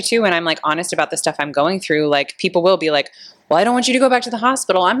especially too, when I'm like honest about the stuff I'm going through, like people will be like, well, I don't want you to go back to the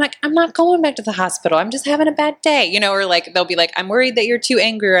hospital. I'm like, I'm not going back to the hospital. I'm just having a bad day, or like, they'll be like, I'm worried that you're too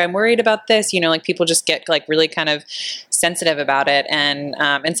angry, or I'm worried about this, like people just get like really kind of sensitive about it. And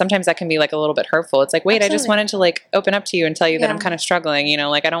sometimes that can be like a little bit hurtful. It's like, wait, Absolutely. I just wanted to like open up to you and tell you that I'm kind of struggling,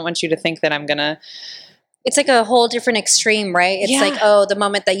 like, I don't want you to think that I'm going to. It's like a whole different extreme, right? It's like, oh, the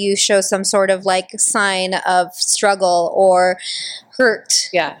moment that you show some sort of like sign of struggle or hurt,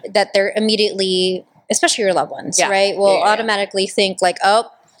 that they're immediately, especially your loved ones, right, will automatically think like, oh,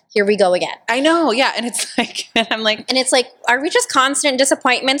 here we go again. I know, and it's like, and I'm like, and it's like, are we just constant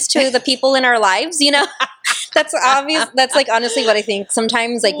disappointments to the people in our lives? That's obvious. That's like honestly what I think.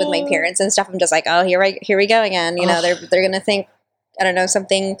 Sometimes, like with my parents and stuff, I'm just like, oh, here we go again. They're gonna think, I don't know,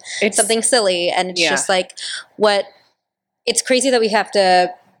 something silly. And it's just like it's crazy that we have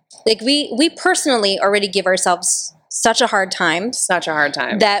to, like, we personally already give ourselves such a hard time.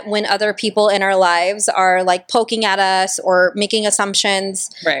 That when other people in our lives are like poking at us or making assumptions.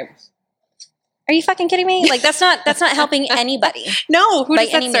 Right. Are you fucking kidding me? Like that's not helping anybody. No, who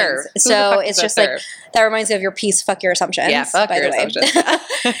does that serve? So it's just like, that reminds me of your piece, fuck your assumptions. Yeah, fuck your assumptions.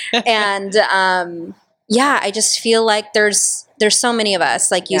 And I just feel like there's so many of us,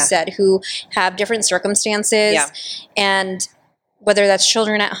 like you said, who have different circumstances, and whether that's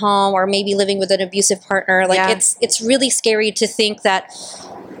children at home or maybe living with an abusive partner, like it's really scary to think that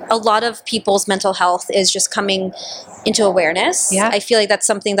a lot of people's mental health is just coming into awareness. I feel like that's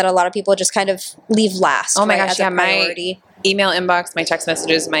something that a lot of people just kind of leave last. Oh my gosh, as a priority. My email inbox, my text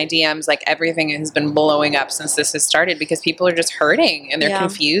messages, my DMs, like everything has been blowing up since this has started because people are just hurting and they're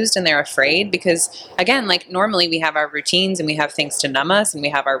confused and they're afraid because, again, like normally we have our routines and we have things to numb us and we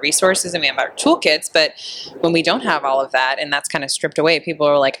have our resources and we have our toolkits, but when we don't have all of that and that's kind of stripped away, people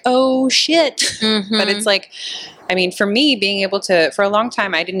are like, oh shit. Mm-hmm. But it's like, I mean, for me, being able to, for a long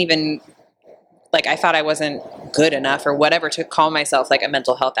time, I didn't even, like, I thought I wasn't good enough or whatever to call myself like a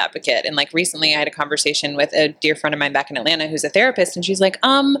mental health advocate. And like recently I had a conversation with a dear friend of mine back in Atlanta who's a therapist. And she's like,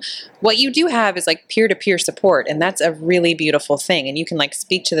 what you do have is like peer-to-peer support. And that's a really beautiful thing. And you can like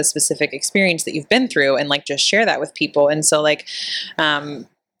speak to the specific experience that you've been through and like just share that with people. And so like,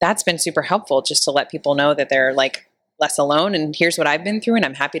 that's been super helpful just to let people know that they're like less alone and here's what I've been through and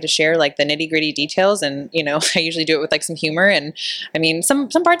I'm happy to share like the nitty-gritty details and I usually do it with like some humor and I mean some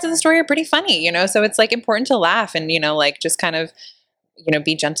parts of the story are pretty funny, so it's like important to laugh and like just kind of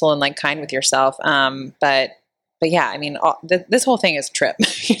be gentle and like kind with yourself, but yeah, I mean this whole thing is a trip.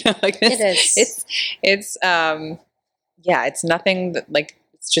 Like this, it is. It's it's nothing that, like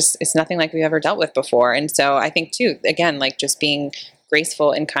it's nothing like we've ever dealt with before. And so I think too, again, like just being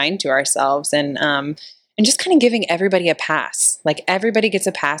graceful and kind to ourselves and just kind of giving everybody a pass. Like everybody gets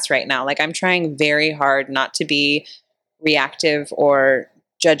a pass right now. Like I'm trying very hard not to be reactive or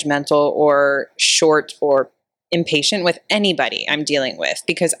judgmental or short or impatient with anybody I'm dealing with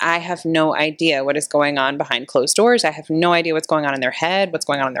because I have no idea what is going on behind closed doors. I have no idea what's going on in their head, what's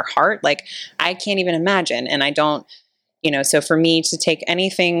going on in their heart. Like I can't even imagine. And I don't, so for me to take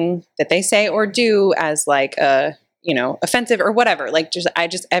anything that they say or do as like a offensive or whatever, like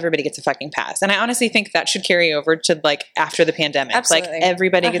everybody gets a fucking pass. And I honestly think that should carry over to like after the pandemic. Absolutely. Like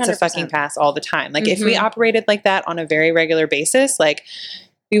everybody 100%. Gets a fucking pass all the time. Like if we operated like that on a very regular basis, like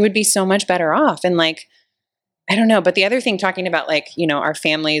we would be so much better off. And like, I don't know. But the other thing talking about like, our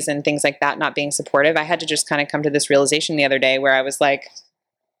families and things like that, not being supportive, I had to just kind of come to this realization the other day where I was like,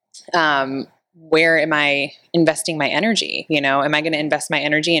 where am I investing my energy? Am I going to invest my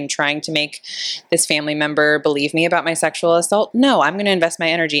energy in trying to make this family member believe me about my sexual assault? No, I'm going to invest my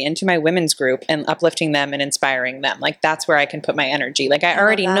energy into my women's group and uplifting them and inspiring them. Like that's where I can put my energy. Like I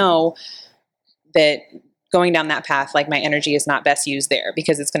already know that going down that path, like my energy is not best used there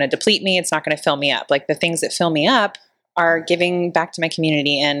because it's going to deplete me. It's not going to fill me up. Like the things that fill me up are giving back to my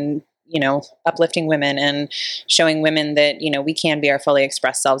community and uplifting women and showing women that, we can be our fully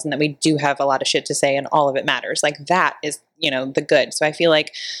expressed selves and that we do have a lot of shit to say and all of it matters. Like that is, the good. So I feel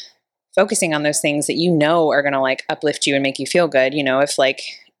like focusing on those things that are going to like uplift you and make you feel good, if like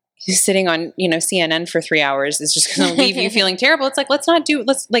sitting on, CNN for 3 hours is just going to leave you feeling terrible. It's like, let's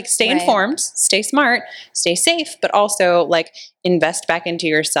like stay informed, stay smart, stay safe, but also like invest back into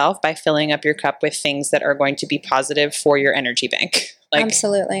yourself by filling up your cup with things that are going to be positive for your energy bank. Like,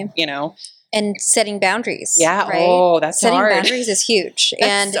 absolutely. And setting boundaries. Yeah. Right? Oh, that's setting hard. Setting boundaries is huge.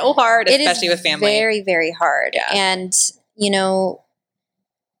 And so hard, especially with family. Very, very hard. Yeah. And,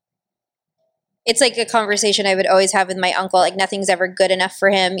 it's like a conversation I would always have with my uncle. Like nothing's ever good enough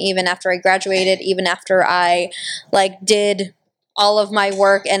for him, even after I graduated, even after I like did all of my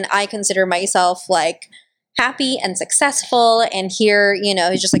work and I consider myself like happy and successful. And here,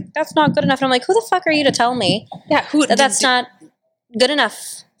 he's just like, that's not good enough. And I'm like, who the fuck are you to tell me that's not good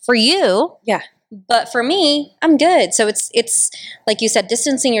enough for you? Yeah. But for me, I'm good. So it's like you said,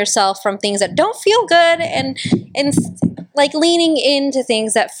 distancing yourself from things that don't feel good and like leaning into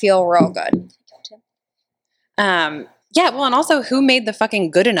things that feel real good. Yeah, well, and also who made the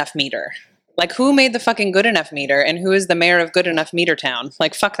fucking good enough meter? Like, who made the fucking good enough meter, and who is the mayor of good enough meter town?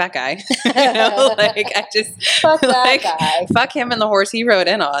 Like, fuck that guy. Like, I just fuck that guy. Fuck him and the horse he rode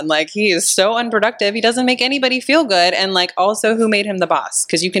in on. Like, he is so unproductive. He doesn't make anybody feel good. And like, also, who made him the boss?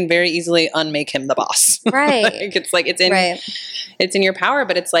 Because you can very easily unmake him the boss. Right. It's in your power,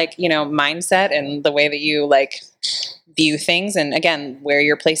 but it's like, mindset and the way that you like view things, and again, where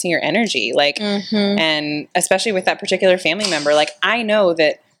you're placing your energy, like, and especially with that particular family member, like, I know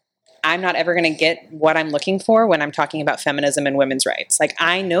that I'm not ever going to get what I'm looking for when I'm talking about feminism and women's rights. Like,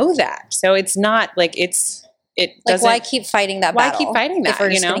 I know that. So it's not like it doesn't. Why keep fighting that battle? Why keep fighting that? If we're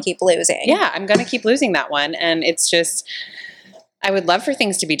just going to keep losing. Yeah, I'm going to keep losing that one. And it's just, I would love for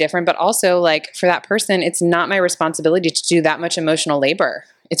things to be different, but also like for that person, it's not my responsibility to do that much emotional labor.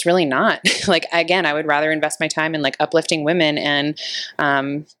 It's really not. Like, again, I would rather invest my time in like uplifting women and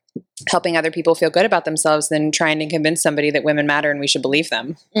helping other people feel good about themselves than trying to convince somebody that women matter and we should believe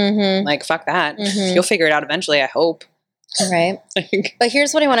them. Like, fuck that. You'll figure it out eventually, I hope. Right. But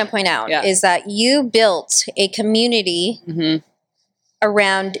here's what I want to point out is that you built a community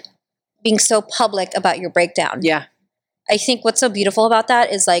around being so public about your breakdown. Yeah. I think what's so beautiful about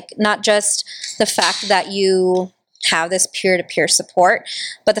that is like not just the fact that you have this peer-to-peer support,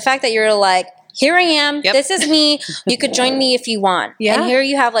 but the fact that you're like, here I am, this is me, you could join me if you want. And here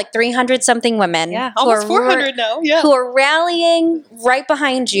you have like 300 something women, almost 400 now, who are rallying right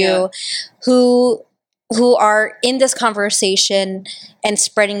behind you, who are in this conversation and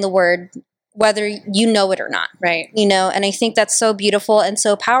spreading the word, whether you know it or not. Right. And I think that's so beautiful and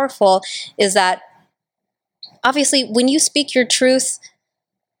so powerful is that obviously when you speak your truth,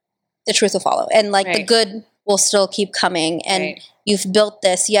 the truth will follow. And like the good will still keep coming. And you've built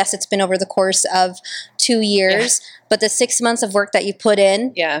this. Yes, it's been over the course of 2 years, but the 6 months of work that you put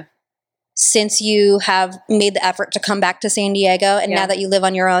in since you have made the effort to come back to San Diego and now that you live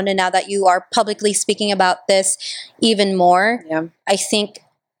on your own and now that you are publicly speaking about this even more, I think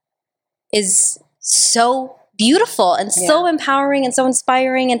is so beautiful and so empowering and so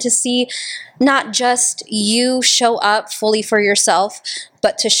inspiring, and to see not just you show up fully for yourself,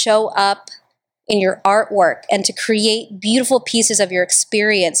 but to show up in your artwork and to create beautiful pieces of your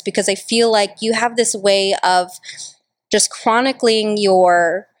experience, because I feel like you have this way of just chronicling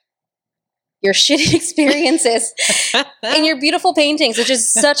your shitty experiences in your beautiful paintings, which is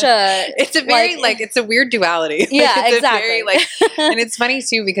such a... It's a very, like it's a weird duality. Yeah, it's exactly. A very, and it's funny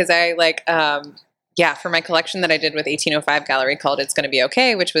too, because I like... for my collection that I did with 1805 Gallery called It's Gonna Be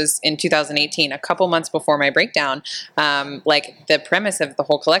Okay, which was in 2018, a couple months before my breakdown, like the premise of the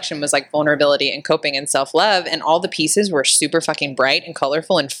whole collection was like vulnerability and coping and self-love, and all the pieces were super fucking bright and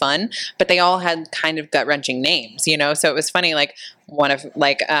colorful and fun, but they all had kind of gut-wrenching names, so it was funny, like one of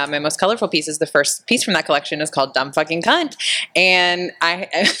like my most colorful pieces, the first piece from that collection is called Dumb Fucking Cunt. And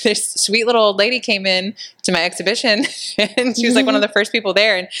this sweet little old lady came in to my exhibition and she was like one of the first people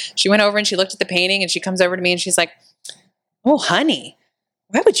there. And she went over and she looked at the painting and she comes over to me and she's like, "Oh, honey,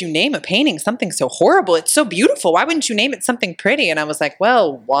 why would you name a painting something so horrible? It's so beautiful. Why wouldn't you name it something pretty?" And I was like,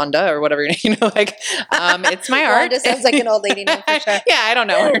 "Well, Wanda," or whatever, it's my art. Wanda sounds like an old lady name for sure. Yeah, I don't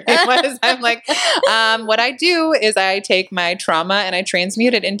know what her name was. I'm like, what I do is I take my trauma and I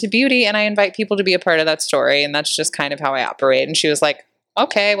transmute it into beauty, and I invite people to be a part of that story, and that's just kind of how I operate. And she was like,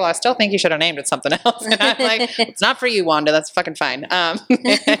 "Okay, well, I still think you should have named it something else." And I'm like, "It's not for you, Wanda. That's fucking fine."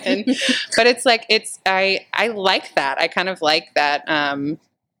 But it's like, I like that. I kind of like that.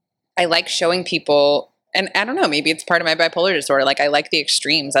 I like showing people and I don't know, maybe it's part of my bipolar disorder. Like I like the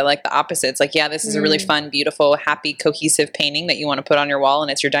extremes. I like the opposites. Like, yeah, this is a really fun, beautiful, happy, cohesive painting that you want to put on your wall and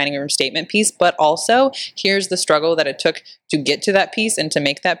it's your dining room statement piece. But also here's the struggle that it took to get to that piece and to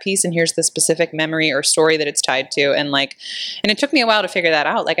make that piece. And here's the specific memory or story that it's tied to. And it took me a while to figure that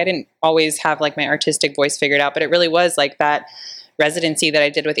out. Like I didn't always have like my artistic voice figured out, but it really was like that residency that I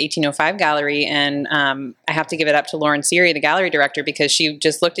did with 1805 Gallery. And I have to give it up to Lauren Seary, the gallery director, because she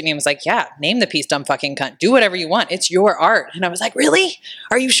just looked at me and was like, yeah, name the piece, dumb fucking cunt. Do whatever you want. It's your art. And I was like, really?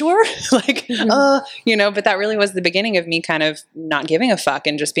 Are you sure? But that really was the beginning of me kind of not giving a fuck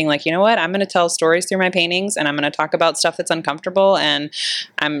and just being like, you know what? I'm going to tell stories through my paintings and I'm going to talk about stuff that's uncomfortable and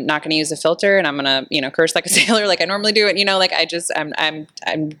I'm not going to use a filter and I'm going to, curse like a sailor like I normally do it.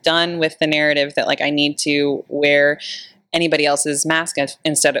 I'm done with the narrative that like I need to wear anybody else's mask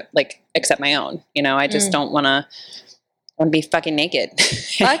instead of like except my own. I just don't want to be fucking naked.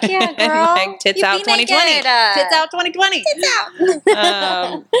 Fuck yeah, girl. Like tits out 2020. Tits out 2020. Tits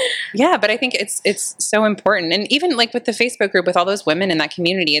out. Yeah, but I think it's so important. And even like with the Facebook group with all those women in that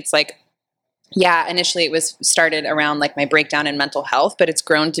community, it's like, yeah, initially it was started around like my breakdown in mental health, but it's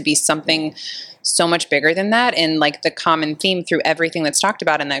grown to be something so much bigger than that. And like the common theme through everything that's talked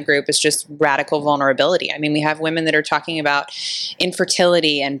about in that group is just radical vulnerability. I mean, we have women that are talking about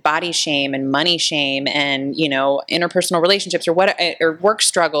infertility and body shame and money shame and, interpersonal relationships or work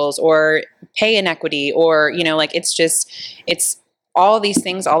struggles or pay inequity or, it's all these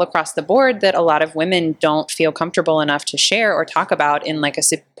things all across the board that a lot of women don't feel comfortable enough to share or talk about in like a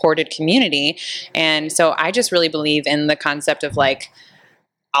supported community. And so I just really believe in the concept of like,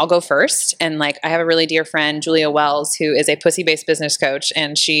 I'll go first. And like, I have a really dear friend, Julia Wells, who is a pussy-based business coach.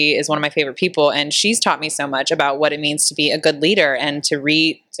 And she is one of my favorite people. And she's taught me so much about what it means to be a good leader and to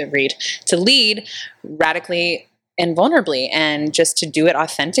lead radically and vulnerably and just to do it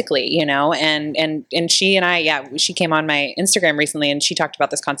authentically, and she and I, she came on my Instagram recently and she talked about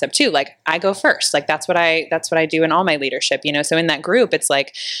this concept too. Like I go first, like that's what I do in all my leadership, so in that group, it's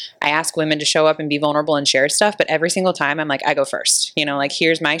like, I ask women to show up and be vulnerable and share stuff, but every single time I'm like, I go first, like,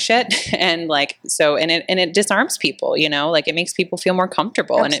 here's my shit. And like, so, and it disarms people, like it makes people feel more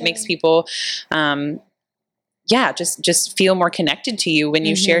comfortable. Absolutely. And it makes people, just feel more connected to you when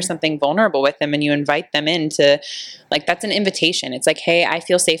you share something vulnerable with them and you invite them into, like, that's an invitation. It's like, hey, I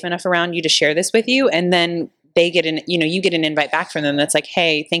feel safe enough around you to share this with you. And then they get you get an invite back from them that's like,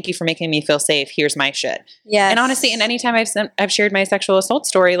 hey, thank you for making me feel safe. Here's my shit. Yeah. And honestly, and anytime I've shared my sexual assault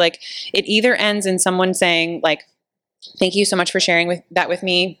story, like it either ends in someone saying like, thank you so much for sharing that with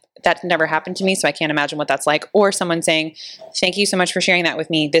me. That never happened to me, so I can't imagine what that's like. Or someone saying, thank you so much for sharing that with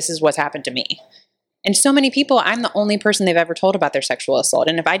me. This is what's happened to me. And so many people, I'm the only person they've ever told about their sexual assault.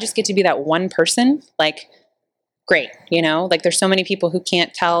 And if I just get to be that one person, like, great, like there's so many people who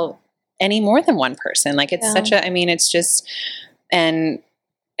can't tell any more than one person. Like it's it's just, and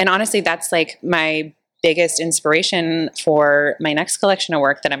honestly, that's like my biggest inspiration for my next collection of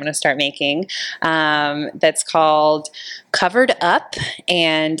work that I'm going to start making. That's called Covered Up.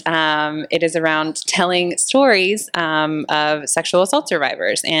 And it is around telling stories of sexual assault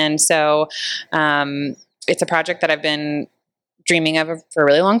survivors. And so it's a project that I've been dreaming of for a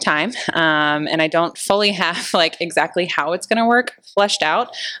really long time. And I don't fully have like exactly how it's going to work fleshed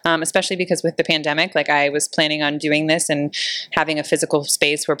out, especially because with the pandemic, like I was planning on doing this and having a physical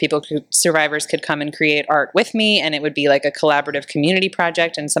space where survivors could come and create art with me. And it would be like a collaborative community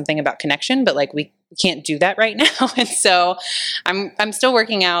project and something about connection, but like we can't do that right now. And so I'm still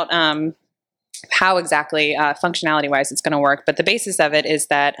working out, how exactly functionality wise it's going to work. But the basis of it is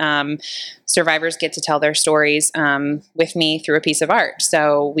that survivors get to tell their stories with me through a piece of art.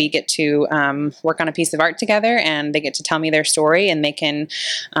 So we get to work on a piece of art together and they get to tell me their story and they can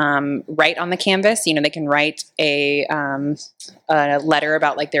write on the canvas. They can write a letter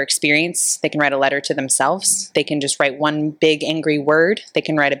about like their experience. They can write a letter to themselves. They can just write one big angry word. They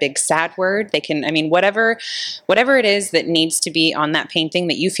can write a big sad word. They can, whatever it is that needs to be on that painting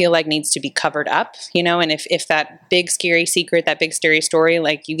that you feel like needs to be covered up, and if that big scary secret, that big scary story,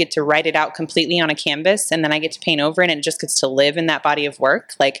 like you get to write it out completely on a canvas and then I get to paint over it and it just gets to live in that body of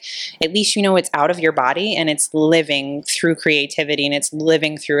work. Like at least it's out of your body and it's living through creativity and it's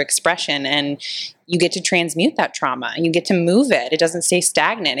living through expression and you get to transmute that trauma. You get to move it. It doesn't stay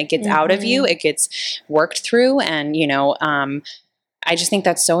stagnant. It gets out of you. It gets worked through and, I just think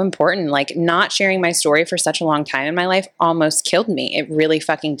that's so important. Like not sharing my story for such a long time in my life almost killed me. It really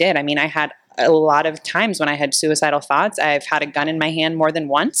fucking did. I had a lot of times when I had suicidal thoughts, I've had a gun in my hand more than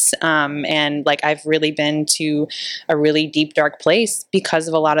once. And like, I've really been to a really deep, dark place because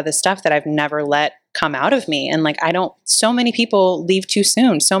of a lot of the stuff that I've never let come out of me. And like, so many people leave too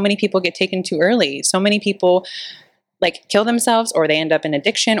soon. So many people get taken too early. So many people like kill themselves, or they end up in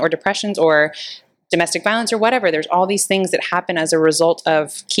addiction or depressions or domestic violence or whatever. There's all these things that happen as a result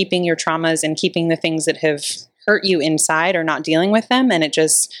of keeping your traumas and keeping the things that have hurt you inside or not dealing with them. And it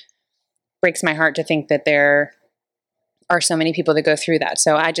just breaks my heart to think that there are so many people that go through that.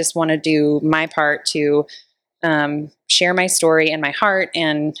 So I just want to do my part to share my story and my heart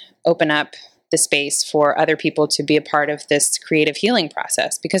and open up the space for other people to be a part of this creative healing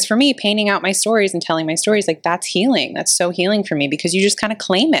process. Because for me, painting out my stories and telling my stories, like that's healing. That's so healing for me, because you just kind of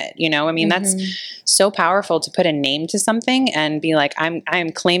claim it, you know? I mean, that's so powerful to put a name to something and be like,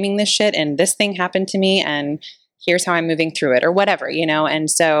 I'm claiming this shit and this thing happened to me and here's how I'm moving through it or whatever, you know? And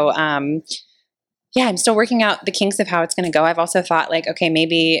so, yeah, I'm still working out the kinks of how it's going to go. I've also thought like, okay,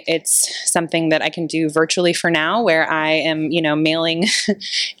 maybe it's something that I can do virtually for now, where I am, you know, mailing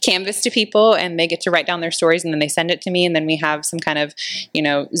canvas to people and they get to write down their stories and then they send it to me. And then we have some kind of, you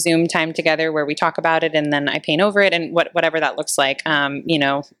know, Zoom time together where we talk about it and then I paint over it and whatever that looks like. You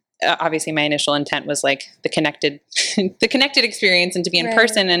know, obviously my initial intent was like the connected experience and to be in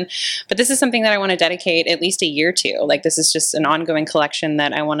person. But this is something that I want to dedicate at least a year to. Like, this is just an ongoing collection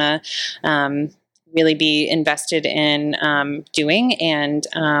that I want to, really be invested in doing. And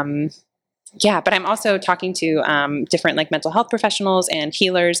yeah, but I'm also talking to different like mental health professionals and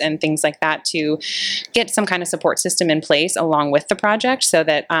healers and things like that to get some kind of support system in place along with the project, so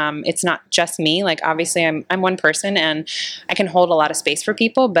that it's not just me. Like, obviously I'm one person and I can hold a lot of space for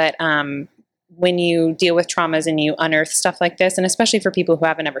people, but when you deal with traumas and you unearth stuff like this, and especially for people who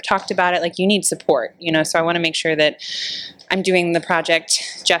haven't ever talked about it, like, you need support, you know? So I want to make sure that I'm doing the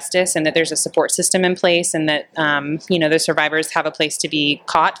project justice and that there's a support system in place and that, you know, the survivors have a place to be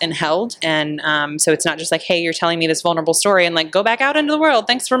caught and held. And so it's not just like, hey, you're telling me this vulnerable story and like, go back out into the world.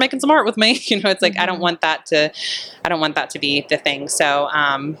 Thanks for making some art with me. You know, it's like, I don't want that to be the thing. So,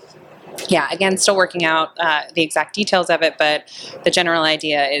 yeah, again, still working out the exact details of it, but the general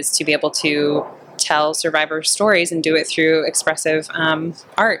idea is to be able to tell survivor stories and do it through expressive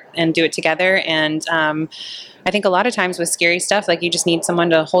art and do it together. And I think a lot of times with scary stuff, like, you just need someone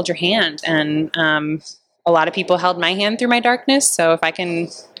to hold your hand. And a lot of people held my hand through my darkness. So if I can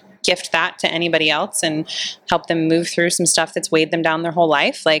gift that to anybody else and help them move through some stuff that's weighed them down their whole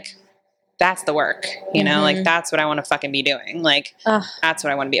life, like, that's the work, you know, like, that's what I want to fucking be doing. Like, that's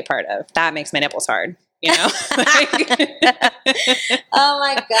what I want to be a part of. That makes my nipples hard, you know? Oh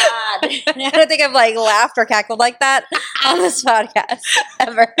my God. I don't think I've like laughed or cackled like that on this podcast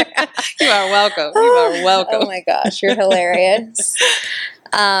ever. You are welcome. You are welcome. Oh my gosh, you're hilarious.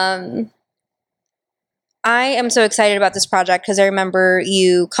 I am so excited about this project because I remember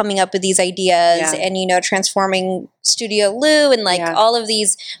you coming up with these ideas and, you know, transforming Studio Lou and like all of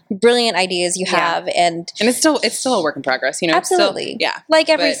these brilliant ideas you have. And it's still a work in progress, you know? Absolutely. Still, like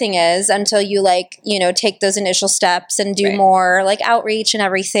everything is, until you like, you know, take those initial steps and do more like outreach and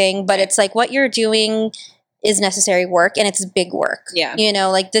everything. But it's like, what you're doing is necessary work and it's big work. Yeah. You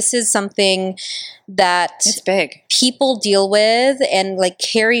know, like, this is something that it's big. People deal with and like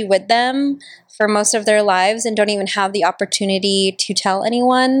carry with them for most of their lives and don't even have the opportunity to tell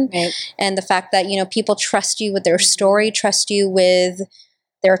anyone. And the fact that, you know, people trust you with their story, trust you with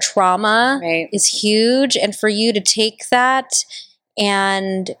their trauma is huge. And for you to take that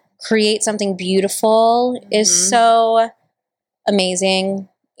and create something beautiful is so amazing.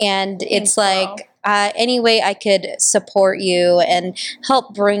 And it's like, any way I could support you and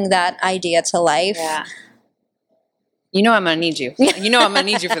help bring that idea to life. Yeah. You know I'm going to need you. You know I'm going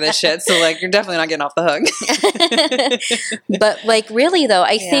to need you for this shit. So, like, you're definitely not getting off the hook. But, like, really, though,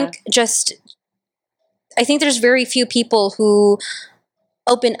 I think there's very few people who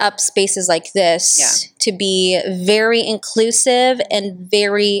open up spaces like this to be very inclusive and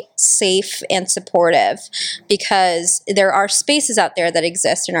very safe and supportive, because there are spaces out there that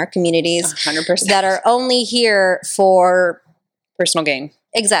exist in our communities 100%. that are only here for personal gain.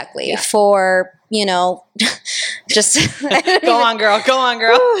 Exactly. Yeah. For, you know, just go on, girl. Do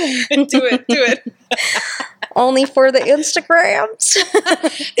it. Only for the Instagrams.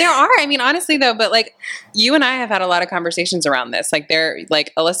 There are. I mean, honestly, though, but like, you and I have had a lot of conversations around this. Like,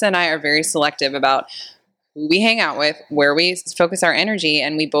 Alyssa and I are very selective about who we hang out with, where we focus our energy,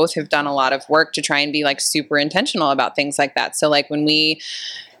 and we both have done a lot of work to try and be like super intentional about things like that. So, like, when we,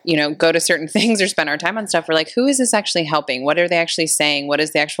 you know, go to certain things or spend our time on stuff, we're like, who is this actually helping? What are they actually saying? What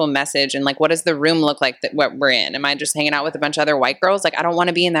is the actual message? And like, what does the room look like that what we're in? Am I just hanging out with a bunch of other white girls? Like, I don't want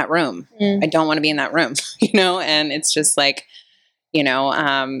to be in that room. I don't want to be in that room, you know? And it's just like, you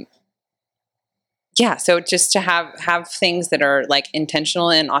know, yeah, so just to have things that are like intentional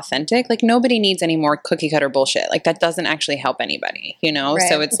and authentic, like nobody needs any more cookie cutter bullshit. Like that doesn't actually help anybody, you know? Right.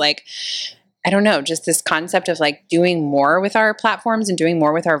 So it's like, I don't know, just this concept of like doing more with our platforms and doing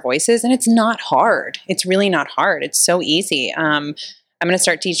more with our voices. And it's not hard. It's really not hard. It's so easy. I'm going to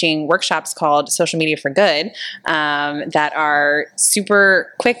start teaching workshops called Social Media for Good that are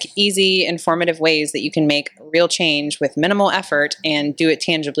super quick, easy, informative ways that you can make real change with minimal effort and do it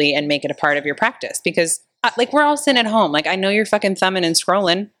tangibly and make it a part of your practice. Because like we're all sitting at home. Like I know you're fucking thumbing and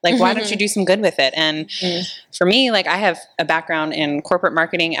scrolling. Like why don't you do some good with it? And for me, like I have a background in corporate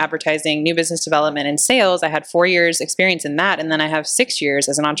marketing, advertising, new business development, and sales. I had 4 years experience in that. And then I have 6 years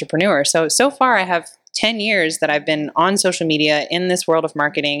as an entrepreneur. So far I have 10 years that I've been on social media in this world of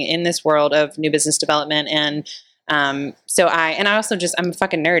marketing, in this world of new business development. And I also I'm a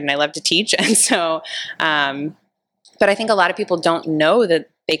fucking nerd and I love to teach. And so, but I think a lot of people don't know that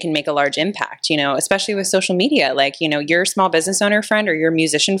they can make a large impact, you know, especially with social media. Like, you know, your small business owner friend or your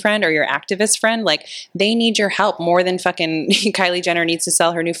musician friend or your activist friend, like they need your help more than fucking Kylie Jenner needs to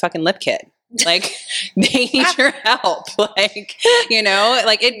sell her new fucking lip kit. Like they need your help. Like, you know,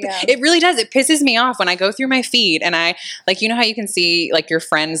 like it really does. It pisses me off when I go through my feed and I like, you know how you can see like your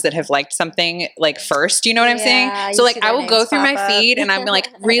friends that have liked something like first, you know what I'm saying? So like I will go through my feed and I'm like,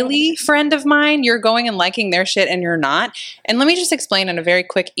 really, friend of mine, you're going and liking their shit and you're not. And let me just explain in a very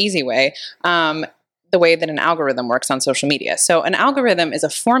quick, easy way. The way that an algorithm works on social media. So an algorithm is a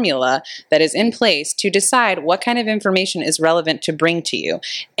formula that is in place to decide what kind of information is relevant to bring to you.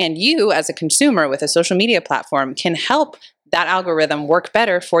 And you as a consumer with a social media platform can help that algorithm work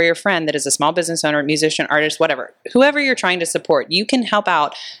better for your friend that is a small business owner, musician, artist, whatever, whoever you're trying to support. You can help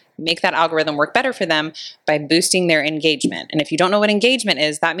out make that algorithm work better for them by boosting their engagement. And if you don't know what engagement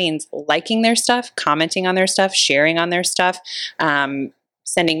is, that means liking their stuff, commenting on their stuff, sharing on their stuff,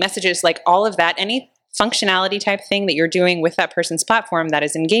 sending messages, like all of that, any functionality type thing that you're doing with that person's platform, that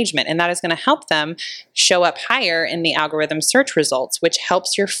is engagement. And that is going to help them show up higher in the algorithm search results, which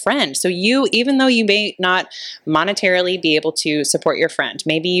helps your friend. So you, even though you may not monetarily be able to support your friend,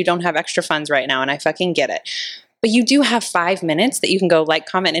 maybe you don't have extra funds right now, and I fucking get it. But you do have 5 minutes that you can go like,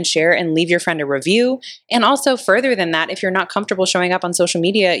 comment, and share and leave your friend a review. And also further than that, if you're not comfortable showing up on social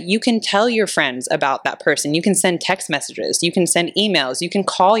media, you can tell your friends about that person. You can send text messages. You can send emails. You can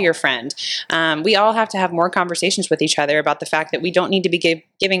call your friend. We all have to have more conversations with each other about the fact that we don't need to be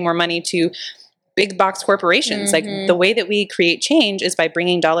giving more money to big box corporations. Like the way that we create change is by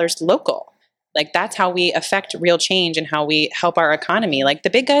bringing dollars local. Like that's how we affect real change and how we help our economy. Like the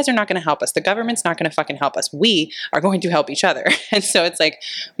big guys are not going to help us. The government's not going to fucking help us. We are going to help each other. And so it's like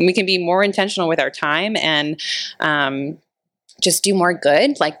we can be more intentional with our time and just do more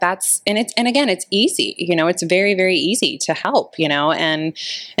good. Like that's, and again, it's easy, you know, it's very, very easy to help, you know, and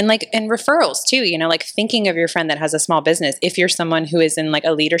referrals too, you know, like thinking of your friend that has a small business. If you're someone who is in like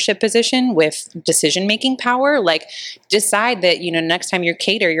a leadership position with decision-making power, like decide that, you know, next time you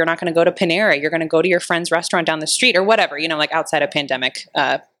cater, you're not going to go to Panera, you're going to go to your friend's restaurant down the street or whatever, you know, like outside of pandemic,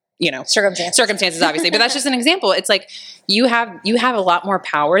 you know, circumstances, obviously, but that's just an example. It's like you have a lot more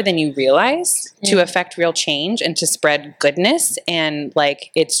power than you realize to affect real change and to spread goodness. And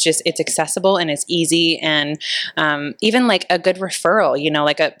like, it's accessible and it's easy. And even like a good referral, you know,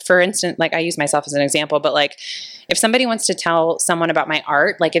 like for instance, like I use myself as an example, but like if somebody wants to tell someone about my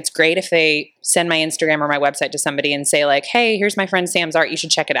art, like it's great if they send my Instagram or my website to somebody and say like, hey, here's my friend Sam's art. You should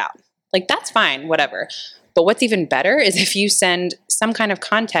check it out. Like, that's fine, whatever. But what's even better is if you send some kind of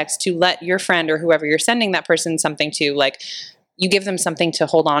context to let your friend or whoever you're sending that person something to, like, you give them something to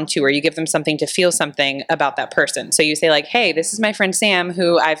hold on to, or you give them something to feel something about that person. So you say like, hey, this is my friend Sam,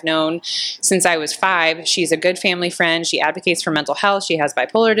 who I've known since I was 5. She's a good family friend. She advocates for mental health. She has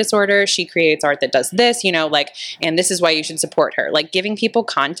bipolar disorder. She creates art that does this, you know, like, and this is why you should support her. Like giving people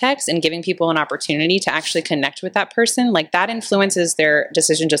context and giving people an opportunity to actually connect with that person, like that influences their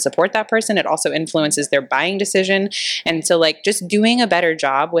decision to support that person. It also influences their buying decision. And so like just doing a better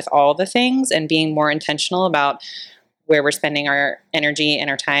job with all the things and being more intentional about where we're spending our energy and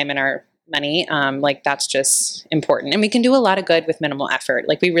our time and our money, like that's just important. And we can do a lot of good with minimal effort.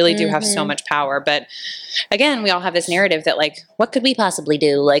 Like we really do have so much power. But again, we all have this narrative that like, what could we possibly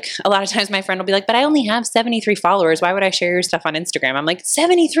do? Like a lot of times my friend will be like, but I only have 73 followers. Why would I share your stuff on Instagram? I'm like,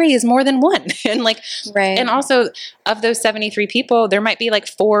 73 is more than one. And like, right. And also of those 73 people, there might be like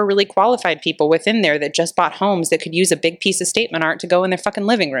 4 really qualified people within there that just bought homes that could use a big piece of statement art to go in their fucking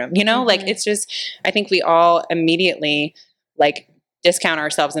living room. You know, like it's just, I think we all immediately like discount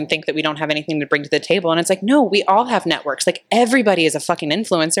ourselves and think that we don't have anything to bring to the table. And it's like, no, we all have networks. Like everybody is a fucking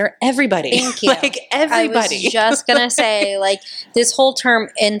influencer. Everybody. Thank you. Like everybody. I was just going to say, like, this whole term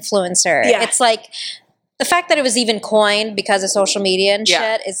influencer, it's like the fact that it was even coined because of social media and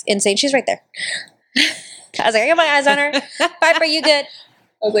shit is insane. She's right there. I was like, I got my eyes on her. Piper, you good?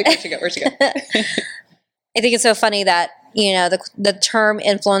 I was like, where'd she go? Where'd she go? I think it's so funny that, you know, the term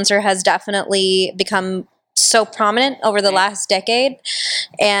influencer has definitely become so prominent over the last decade,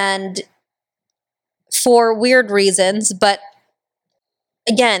 and for weird reasons. But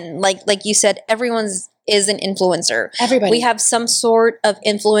again, like you said, everyone's is an influencer. Everybody. We have some sort of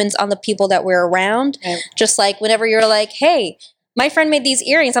influence on the people that we're around. Right. Just like whenever you're like, hey, my friend made these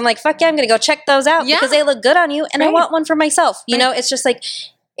earrings, I'm like, fuck yeah, I'm going to go check those out because they look good on you, and I want one for myself. You know, it's just like,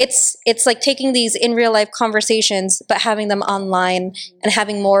 it's like taking these in real life conversations, but having them online and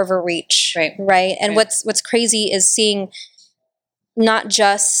having more of a reach. Right. And what's crazy is seeing not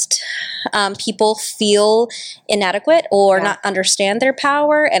just people feel inadequate or not understand their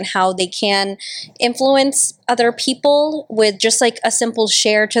power and how they can influence other people with just like a simple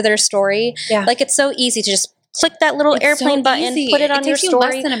share to their story. Yeah. Like it's so easy to just click that little airplane button, put it on your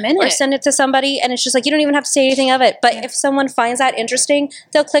story, less than a minute. Or send it to somebody, and it's just like you don't even have to say anything of it. But if someone finds that interesting,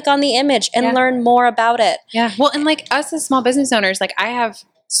 they'll click on the image and learn more about it. Yeah. Well, and like us as small business owners, like I have,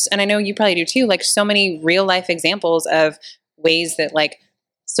 and I know you probably do too, like so many real life examples of ways that like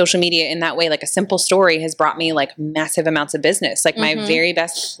social media in that way, like a simple story has brought me like massive amounts of business. Like my very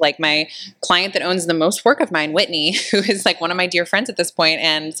best, like my client that owns the most work of mine, Whitney, who is like one of my dear friends at this point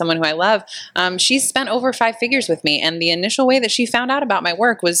and someone who I love, she's spent over 5 figures with me. And the initial way that she found out about my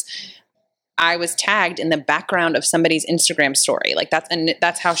work was I was tagged in the background of somebody's Instagram story. Like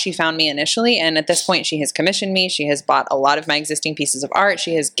that's how she found me initially. And at this point, she has commissioned me. She has bought a lot of my existing pieces of art.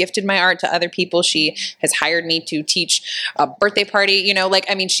 She has gifted my art to other people. She has hired me to teach a birthday party. You know, like,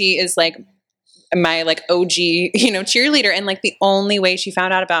 I mean, she is like my like OG, you know, cheerleader. And like the only way she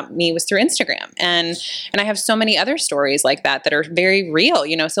found out about me was through Instagram. And I have so many other stories like that are very real,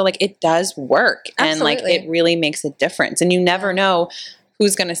 you know, so like it does work. Absolutely. And like it really makes a difference. And you never know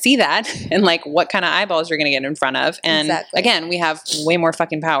who's going to see that and like what kind of eyeballs you're going to get in front of. And again, we have way more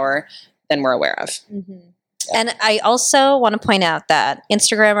fucking power than we're aware of. Mm-hmm. And I also want to point out that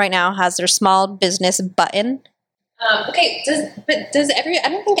Instagram right now has their small business button. Okay. I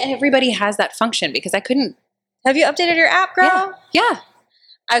don't think everybody has that function because I couldn't. Have you updated your app, girl? Yeah.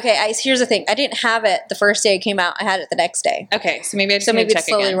 Okay. Here's the thing. I didn't have it the first day it came out. I had it the next day. Okay. So maybe I just need to check it's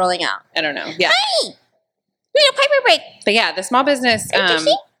slowly again. Rolling out. I don't know. Yeah. Hey! We need a Piper break. But yeah, the small business.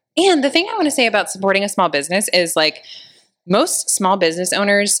 And the thing I want to say about supporting a small business is like most small business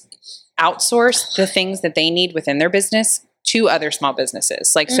owners outsource the things that they need within their business to other small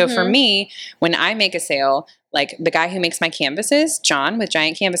businesses. Like, so for me, when I make a sale, like the guy who makes my canvases, John with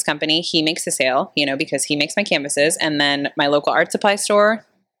Giant Canvas Company, he makes a sale, you know, because he makes my canvases. And then my local art supply store,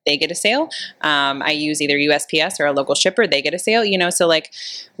 they get a sale. I use either USPS or a local shipper. They get a sale, you know, so like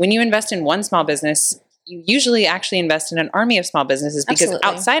when you invest in one small business, you usually actually invest in an army of small businesses because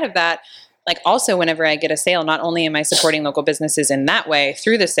outside of that, like also whenever I get a sale, not only am I supporting local businesses in that way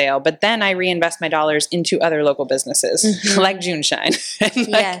through the sale, but then I reinvest my dollars into other local businesses like Juneshine, and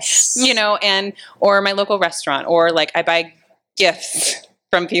like, you know, and, or my local restaurant, or like I buy gifts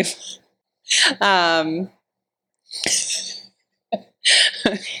from people.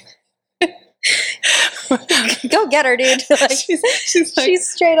 Go get her, dude. Like, she's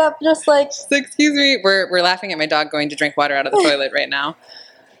straight up just like, excuse me. We're laughing at my dog going to drink water out of the toilet right now.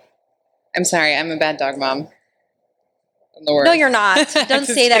 I'm sorry. I'm a bad dog mom. No, you're not. Don't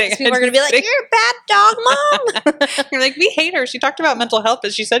say that because people are going to be like, you're a bad dog mom. You're like, we hate her. She talked about mental health,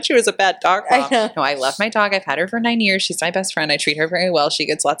 but she said she was a bad dog mom. No, I love my dog. I've had her for 9 years. She's my best friend. I treat her very well. She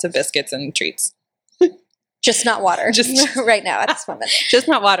gets lots of biscuits and treats. Just not water. Just right now at this moment. Just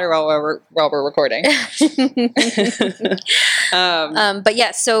not water while we're recording. But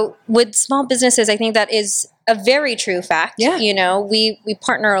yeah, so with small businesses, I think that is a very true fact. Yeah. You know, we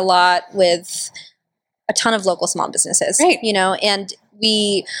partner a lot with a ton of local small businesses. Right. You know, and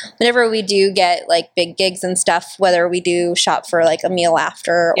whenever we do get like big gigs and stuff, whether we do shop for like a meal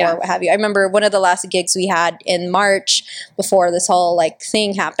after or what have you. I remember one of the last gigs we had in March before this whole like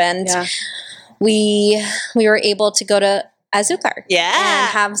thing happened. Yeah. We were able to go to Azúcar and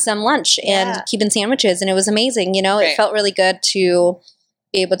have some lunch and Cuban sandwiches, and it was amazing. You know, it felt really good to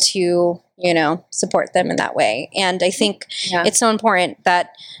be able to, you know, support them in that way. And I think it's so important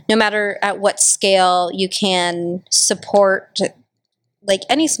that no matter at what scale you can support like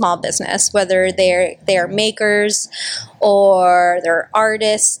any small business, whether they're makers or they're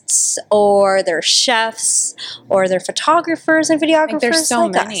artists or they're chefs or they're photographers and videographers. There's so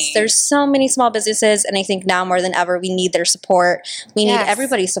like many. us. There's so many small businesses, and I think now more than ever we need their support. We need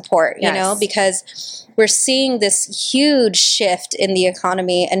everybody's support, you know, because we're seeing this huge shift in the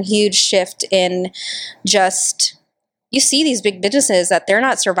economy and huge shift in just, you see these big businesses that they're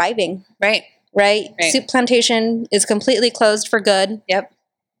not surviving. Right? Soup Plantation is completely closed for good. Yep.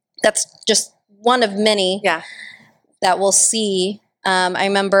 That's just one of many that we'll see. I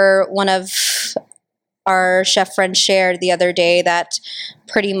remember one of our chef friends shared the other day that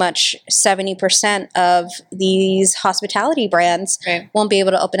pretty much 70% of these hospitality brands won't be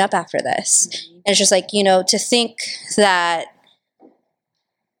able to open up after this. And it's just like, you know, to think that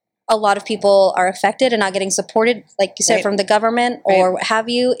a lot of people are affected and not getting supported, like you said, from the government or what have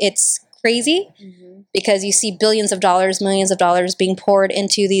you, it's crazy because you see billions of dollars, millions of dollars being poured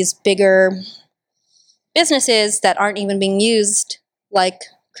into these bigger businesses that aren't even being used, like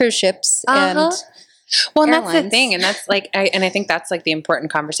cruise ships and well, and airlines. that's the thing, and that's like, I think that's like the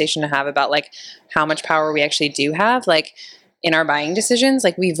important conversation to have about like how much power we actually do have, like in our buying decisions.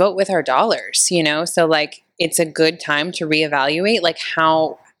 Like we vote with our dollars, you know, so like it's a good time to reevaluate like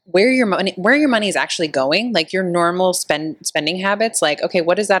where your money is actually going, like your normal spending habits. Like, okay,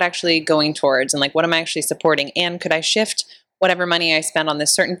 what is that actually going towards? And like, what am I actually supporting? And could I shift whatever money I spend on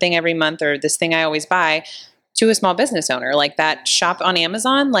this certain thing every month or this thing I always buy to a small business owner? Like that shop on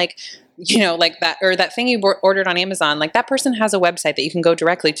Amazon, like, you know, like that, or that thing you ordered on Amazon, like that person has a website that you can go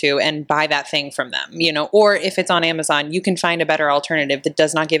directly to and buy that thing from them, you know, or if it's on Amazon, you can find a better alternative that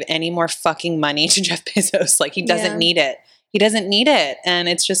does not give any more fucking money to Jeff Bezos. Like he doesn't need it. He doesn't need it. And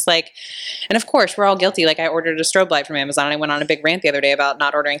it's just like, and of course we're all guilty. Like I ordered a strobe light from Amazon and I went on a big rant the other day about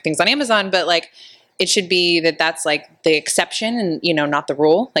not ordering things on Amazon, but like it should be that's like the exception and, you know, not the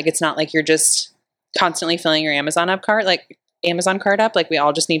rule. Like it's not like you're just constantly filling your Amazon cart up. Like we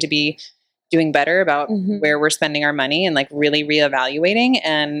all just need to be doing better about where we're spending our money and like really reevaluating.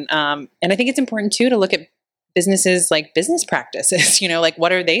 And I think it's important too to look at businesses, like business practices, you know, like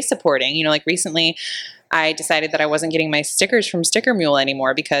what are they supporting? You know, like recently I decided that I wasn't getting my stickers from Sticker Mule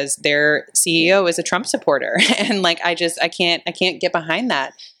anymore because their CEO is a Trump supporter. And like, I can't get behind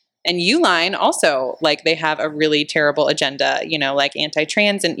that. And Uline also, like they have a really terrible agenda, you know, like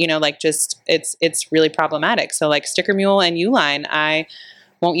anti-trans and, you know, like just, it's really problematic. So like Sticker Mule and Uline, I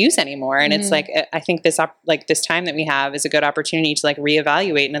won't use anymore. And it's like, I think this time that we have is a good opportunity to like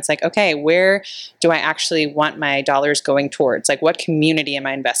reevaluate. And it's like, okay, where do I actually want my dollars going towards? Like what community am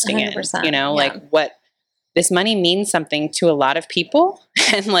I investing 100%, in? You know, like what, this money means something to a lot of people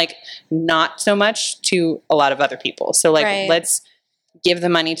and like not so much to a lot of other people. So like, let's give the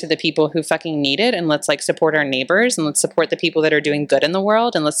money to the people who fucking need it. And let's like support our neighbors and let's support the people that are doing good in the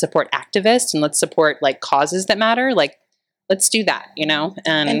world. And let's support activists and let's support like causes that matter. Like, let's do that, you know?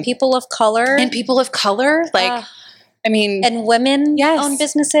 And people of color. Like, I mean. And women own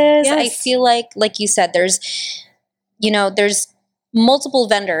businesses. I feel like you said, there's multiple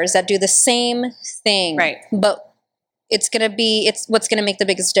vendors that do the same thing. Right. But it's what's going to make the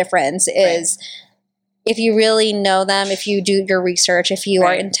biggest difference is if you really know them, if you do your research, if you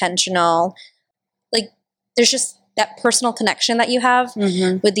are intentional, like there's just that personal connection that you have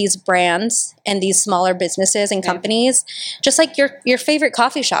with these brands and these smaller businesses and companies, just like your favorite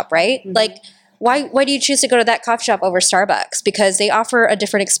coffee shop, right? Like why do you choose to go to that coffee shop over Starbucks? Because they offer a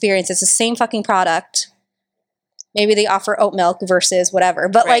different experience. It's the same fucking product. Maybe they offer oat milk versus whatever,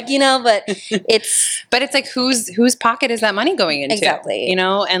 but like, you know, but it's like whose pocket is that money going into? Exactly. You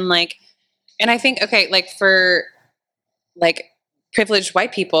know, and like, and I think, okay, like for like privileged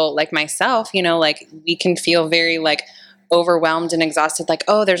white people like myself, you know, like we can feel very like overwhelmed and exhausted. Like,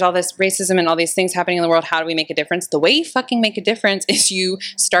 oh, there's all this racism and all these things happening in the world. How do we make a difference? The way you fucking make a difference is you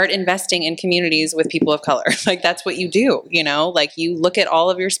start investing in communities with people of color. Like that's what you do, you know, like you look at all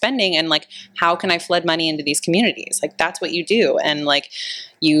of your spending and like, how can I flood money into these communities? Like that's what you do. And like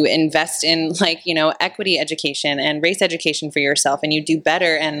you invest in like, you know, equity education and race education for yourself and you do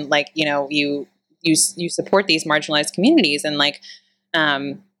better. And like, you know, you support these marginalized communities and like,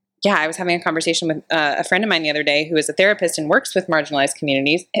 I was having a conversation with a friend of mine the other day who is a therapist and works with marginalized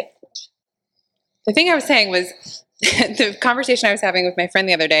communities. The thing I was saying was the conversation I was having with my friend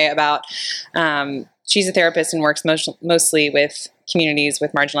the other day about she's a therapist and works mostly with communities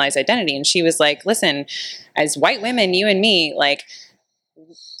with marginalized identity. And she was like, listen, as white women, you and me, like,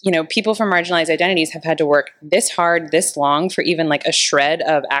 you know, people from marginalized identities have had to work this hard, this long for even like a shred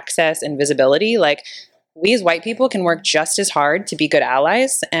of access and visibility. Like, we as white people can work just as hard to be good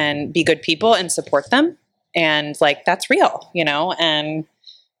allies and be good people and support them. And like, that's real, you know? And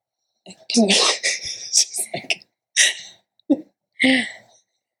she's like,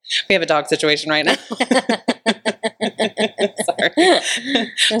 we have a dog situation right now. Sorry.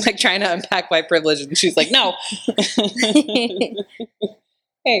 Like trying to unpack white privilege, and she's like, no.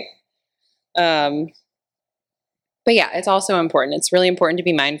 Hey. But yeah, it's also important. It's really important to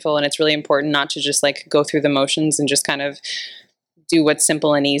be mindful, and it's really important not to just like go through the motions and just kind of do what's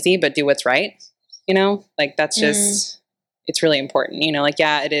simple and easy, but do what's right. You know, like that's just, it's really important, you know, like,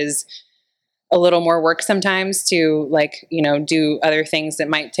 yeah, it is a little more work sometimes to like, you know, do other things that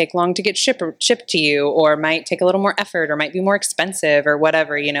might take long to get shipped to you, or might take a little more effort, or might be more expensive or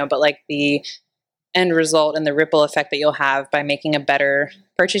whatever, you know, but like the end result and the ripple effect that you'll have by making a better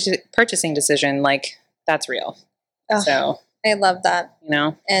purchasing decision, like that's real. Oh, so I love that. You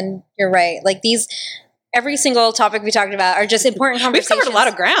know, and you're right. Like every single topic we talked about are just important conversations. We've covered a lot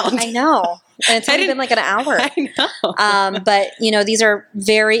of ground. I know. And it's only been like an hour. I know. But, you know, these are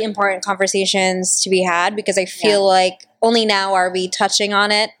very important conversations to be had, because I feel like only now are we touching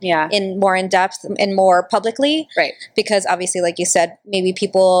on it in more in depth and more publicly. Right. Because obviously, like you said, maybe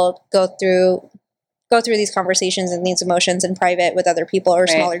people go through these conversations and these emotions in private with other people or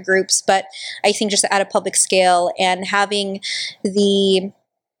smaller groups. But I think just at a public scale and having the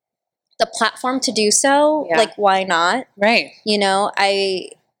platform to do so, like, why not? Right. You know,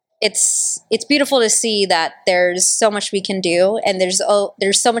 it's beautiful to see that there's so much we can do, and there's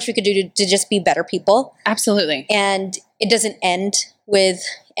so much we could do to just be better people. Absolutely. And it doesn't end with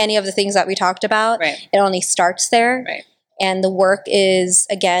any of the things that we talked about. Right. It only starts there. Right. And the work is,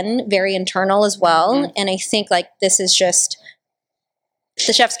 again, very internal as well. Mm-hmm. And I think like this is just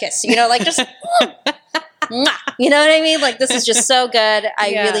the chef's kiss, you know, like just you know what I mean? Like, this is just so good.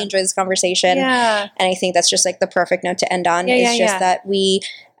 I really enjoy this conversation. Yeah. And I think that's just like the perfect note to end on. It's just that we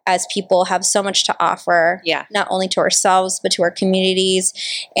as people have so much to offer, not only to ourselves, but to our communities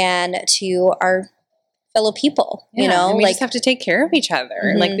and to our fellow people, you know? And we like, just have to take care of each other.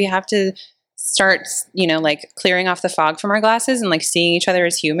 Mm-hmm. Like, we have to start, you know, like clearing off the fog from our glasses and like seeing each other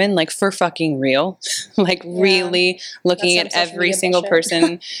as human, like for fucking real, like really looking at every single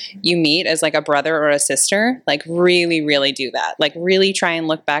person you meet as like a brother or a sister, like really, really do that. Like really try and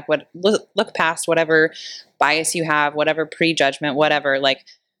look past whatever bias you have, whatever prejudgment, whatever, like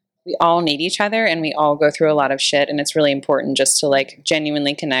we all need each other and we all go through a lot of shit. And it's really important just to like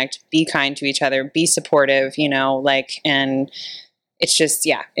genuinely connect, be kind to each other, be supportive, you know, like, and it's just,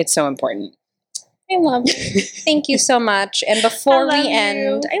 it's so important. I love you. Thank you so much. And before we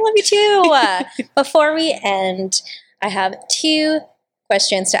end, I love you too. Before we end, I have 2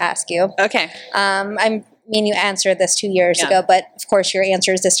 questions to ask you. Okay. I mean, you answered this 2 years ago, but of course your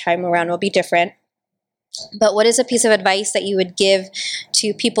answers this time around will be different. But what is a piece of advice that you would give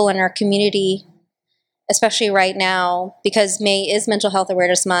to people in our community, especially right now, because May is Mental Health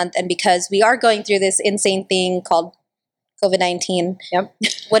Awareness Month, and because we are going through this insane thing called COVID-19. Yep.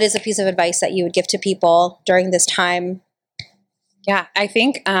 What is a piece of advice that you would give to people during this time? Yeah, I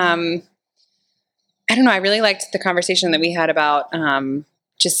think, I don't know, I really liked the conversation that we had about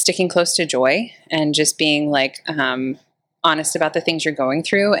just sticking close to joy and just being like honest about the things you're going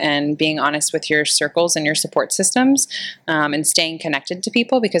through and being honest with your circles and your support systems and staying connected to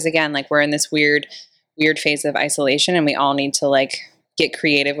people, because again, like we're in this weird phase of isolation and we all need to like get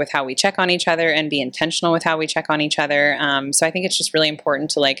creative with how we check on each other and be intentional with how we check on each other. So I think it's just really important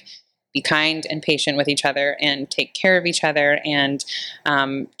to like be kind and patient with each other and take care of each other and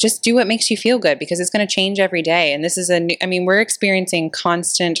just do what makes you feel good, because it's going to change every day. And this is we're experiencing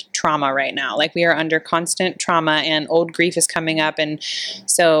constant trauma right now. Like we are under constant trauma and old grief is coming up. And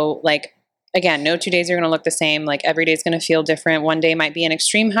so like, again, no 2 days are going to look the same. Like every day is going to feel different. One day might be an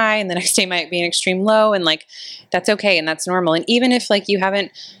extreme high and the next day might be an extreme low. And like, that's okay. And that's normal. And even if like you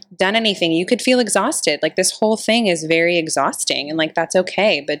haven't done anything, you could feel exhausted. Like this whole thing is very exhausting and like, that's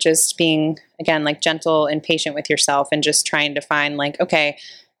okay. But just being, again, like gentle and patient with yourself and just trying to find like, okay,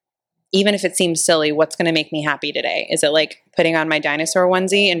 even if it seems silly, what's going to make me happy today? Is it like putting on my dinosaur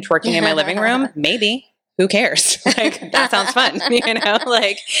onesie and twerking in my living room? Maybe. Who cares? Like, that sounds fun, you know,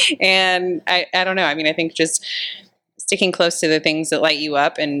 like, and I don't know. I mean, I think just sticking close to the things that light you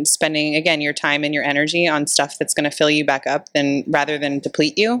up and spending, again, your time and your energy on stuff that's going to fill you back up rather than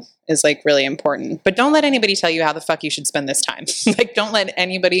deplete you is like really important. But don't let anybody tell you how the fuck you should spend this time. Like, don't let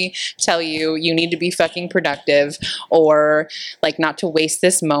anybody tell you need to be fucking productive or like not to waste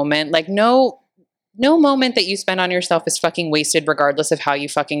this moment. Like, no moment that you spend on yourself is fucking wasted regardless of how you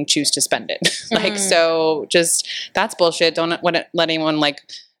fucking choose to spend it. Like, so just, that's bullshit. Don't let anyone like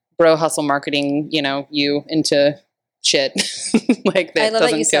bro hustle marketing, you into shit. Like that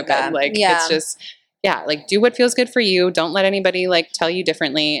doesn't feel good. Like, it's just, yeah, like do what feels good for you. Don't let anybody like tell you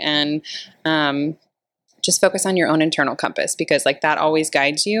differently, and just focus on your own internal compass, because like that always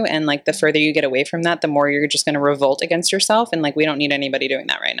guides you. And like the further you get away from that, the more you're just going to revolt against yourself. And like, we don't need anybody doing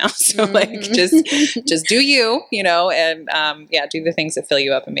that right now. So like, just do you, and yeah, do the things that fill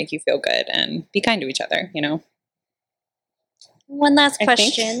you up and make you feel good, and be kind to each other, One last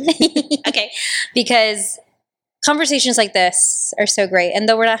question. Okay. Because conversations like this are so great. And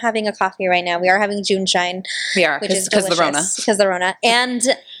though we're not having a coffee right now, we are having June Shine. We are, which is because the Rona. Because the Rona. And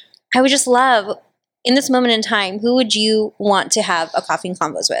I would just love, in this moment in time, who would you want to have a coffee and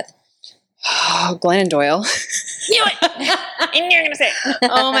convos with? Oh, Glennon Doyle. Knew it! I knew you were going to say it.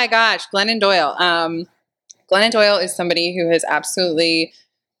 Oh my gosh, Glennon Doyle. Glennon Doyle is somebody who has absolutely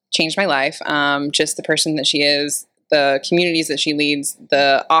changed my life. Just the person that she is, the communities that she leads,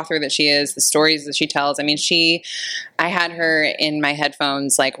 the author that she is, the stories that she tells. I mean, I had her in my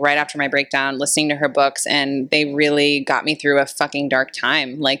headphones like right after my breakdown, listening to her books, and they really got me through a fucking dark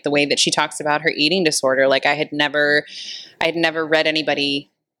time. Like the way that she talks about her eating disorder. Like I had never read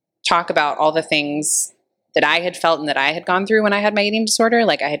anybody talk about all the things that I had felt and that I had gone through when I had my eating disorder.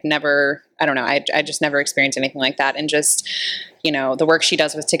 Like I just never experienced anything like that. And just, the work she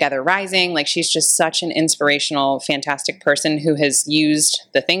does with Together Rising, like she's just such an inspirational, fantastic person who has used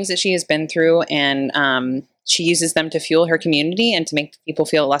the things that she has been through, and she uses them to fuel her community and to make people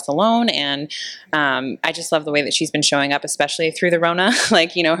feel less alone. And I just love the way that she's been showing up, especially through the Rona,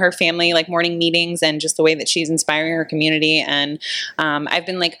 like, her family, like morning meetings, and just the way that she's inspiring her community. And I've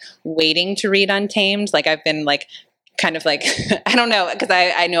been like waiting to read Untamed. Like I've been like, kind of like, I don't know, because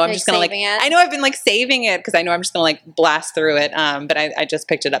I know I'm just going to like, I know I've been like saving it because I know I'm just going to like blast through it. But I just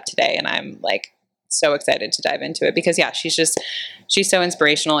picked it up today, and I'm like so excited to dive into it because yeah, she's so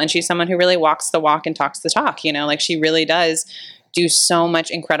inspirational, and she's someone who really walks the walk and talks the talk, like she really does do so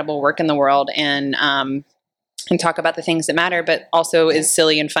much incredible work in the world, and talk about the things that matter, but also is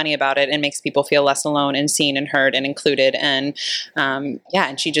silly and funny about it and makes people feel less alone and seen and heard and included. And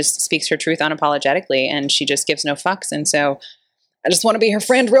and she just speaks her truth unapologetically, and she just gives no fucks. And so I just want to be her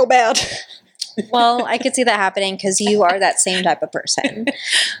friend real bad. Well, I could see that happening because you are that same type of person.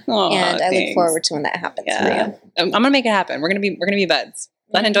 Aww, and I thanks. look forward to when that happens for you. I'm going to make it happen. We're going to be buds.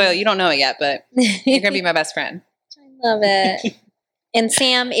 Glennon Doyle, you don't know it yet, but you're going to be my best friend. I love it. And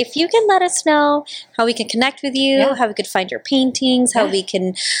Sam, if you can let us know how we can connect with you, how we could find your paintings, how we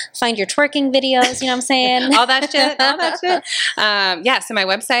can find your twerking videos, you know what I'm saying? all that shit. So my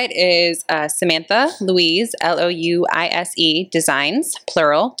website is Samantha Louise, Louise, designs,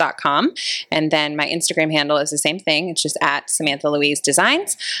 plural.com. And then my Instagram handle is the same thing. It's just at Samantha Louise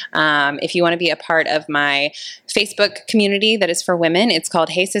Designs. If you want to be a part of my Facebook community that is for women, it's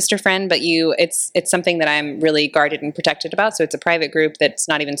called Hey Sister Friend, but it's something that I'm really guarded and protected about. So it's a private group that's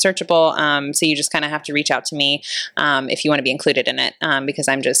not even searchable. So you just kind of have to reach out to me if you want to be included in it, because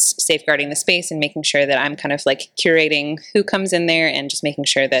I'm just safeguarding the space and making sure that I'm kind of like curating who comes in there and just making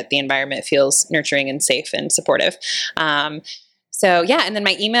sure that the environment feels nurturing and safe and supportive. And then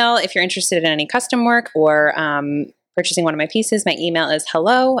my email, if you're interested in any custom work or purchasing one of my pieces, my email is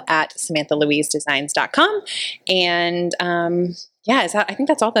hello@SamanthaLouiseDesigns.com. And I think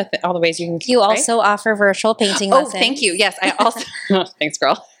that's all the ways you can. You also offer virtual painting lessons. Oh, thank you. Yes, I also. Thanks,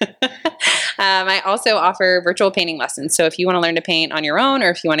 girl. I also offer virtual painting lessons. So if you want to learn to paint on your own, or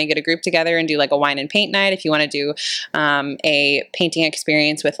if you want to get a group together and do like a wine and paint night, if you want to do a painting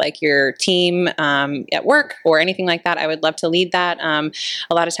experience with like your team at work or anything like that, I would love to lead that. A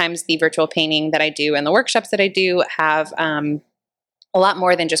lot of times, the virtual painting that I do and the workshops that I do have a lot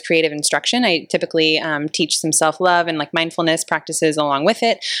more than just creative instruction. I typically teach some self-love and like mindfulness practices along with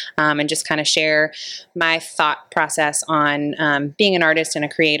it, and just kind of share my thought process on being an artist and a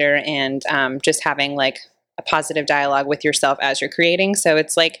creator, and just having like a positive dialogue with yourself as you're creating. So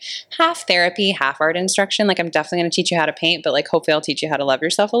it's like half therapy, half art instruction. Like I'm definitely going to teach you how to paint, but like hopefully I'll teach you how to love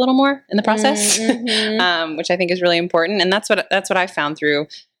yourself a little more in the process, which I think is really important. And that's what I found through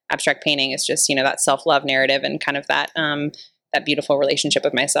abstract painting is just, that self-love narrative and kind of that beautiful relationship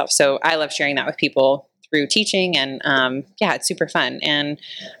with myself. So I love sharing that with people through teaching, and it's super fun. And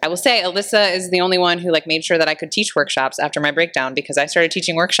I will say Alyssa is the only one who like made sure that I could teach workshops after my breakdown, because I started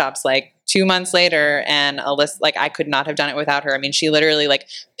teaching workshops like 2 months later, and Alyssa, like I could not have done it without her. I mean, she literally like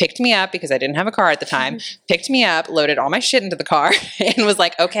picked me up because I didn't have a car at the time, picked me up, loaded all my shit into the car and was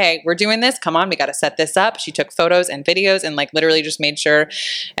like, okay, we're doing this. Come on, we got to set this up. She took photos and videos and like literally just made sure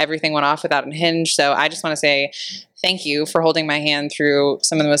everything went off without a hinge. So I just want to say thank you for holding my hand through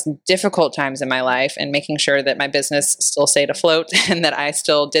some of the most difficult times in my life and making sure that my business still stayed afloat and that I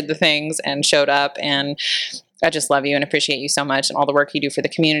still did the things and showed up. And I just love you and appreciate you so much and all the work you do for the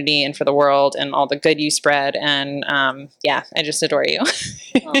community and for the world and all the good you spread. And I just adore you.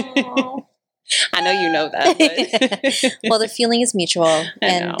 I know you know that. But Well, the feeling is mutual.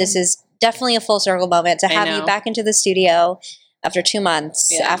 And this is definitely a full circle moment to have you back into the studio after 2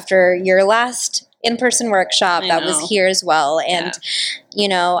 months, after your last in-person workshop that was here as well. And,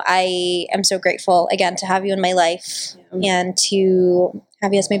 I am so grateful again to have you in my life and to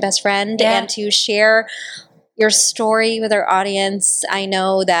have you as my best friend and to share your story with our audience. I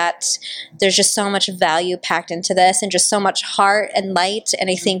know that there's just so much value packed into this and just so much heart and light. And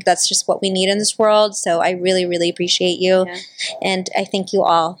I think that's just what we need in this world. So I really, really appreciate you. Yeah. And I thank you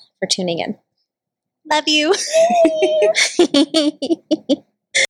all for tuning in. Love you.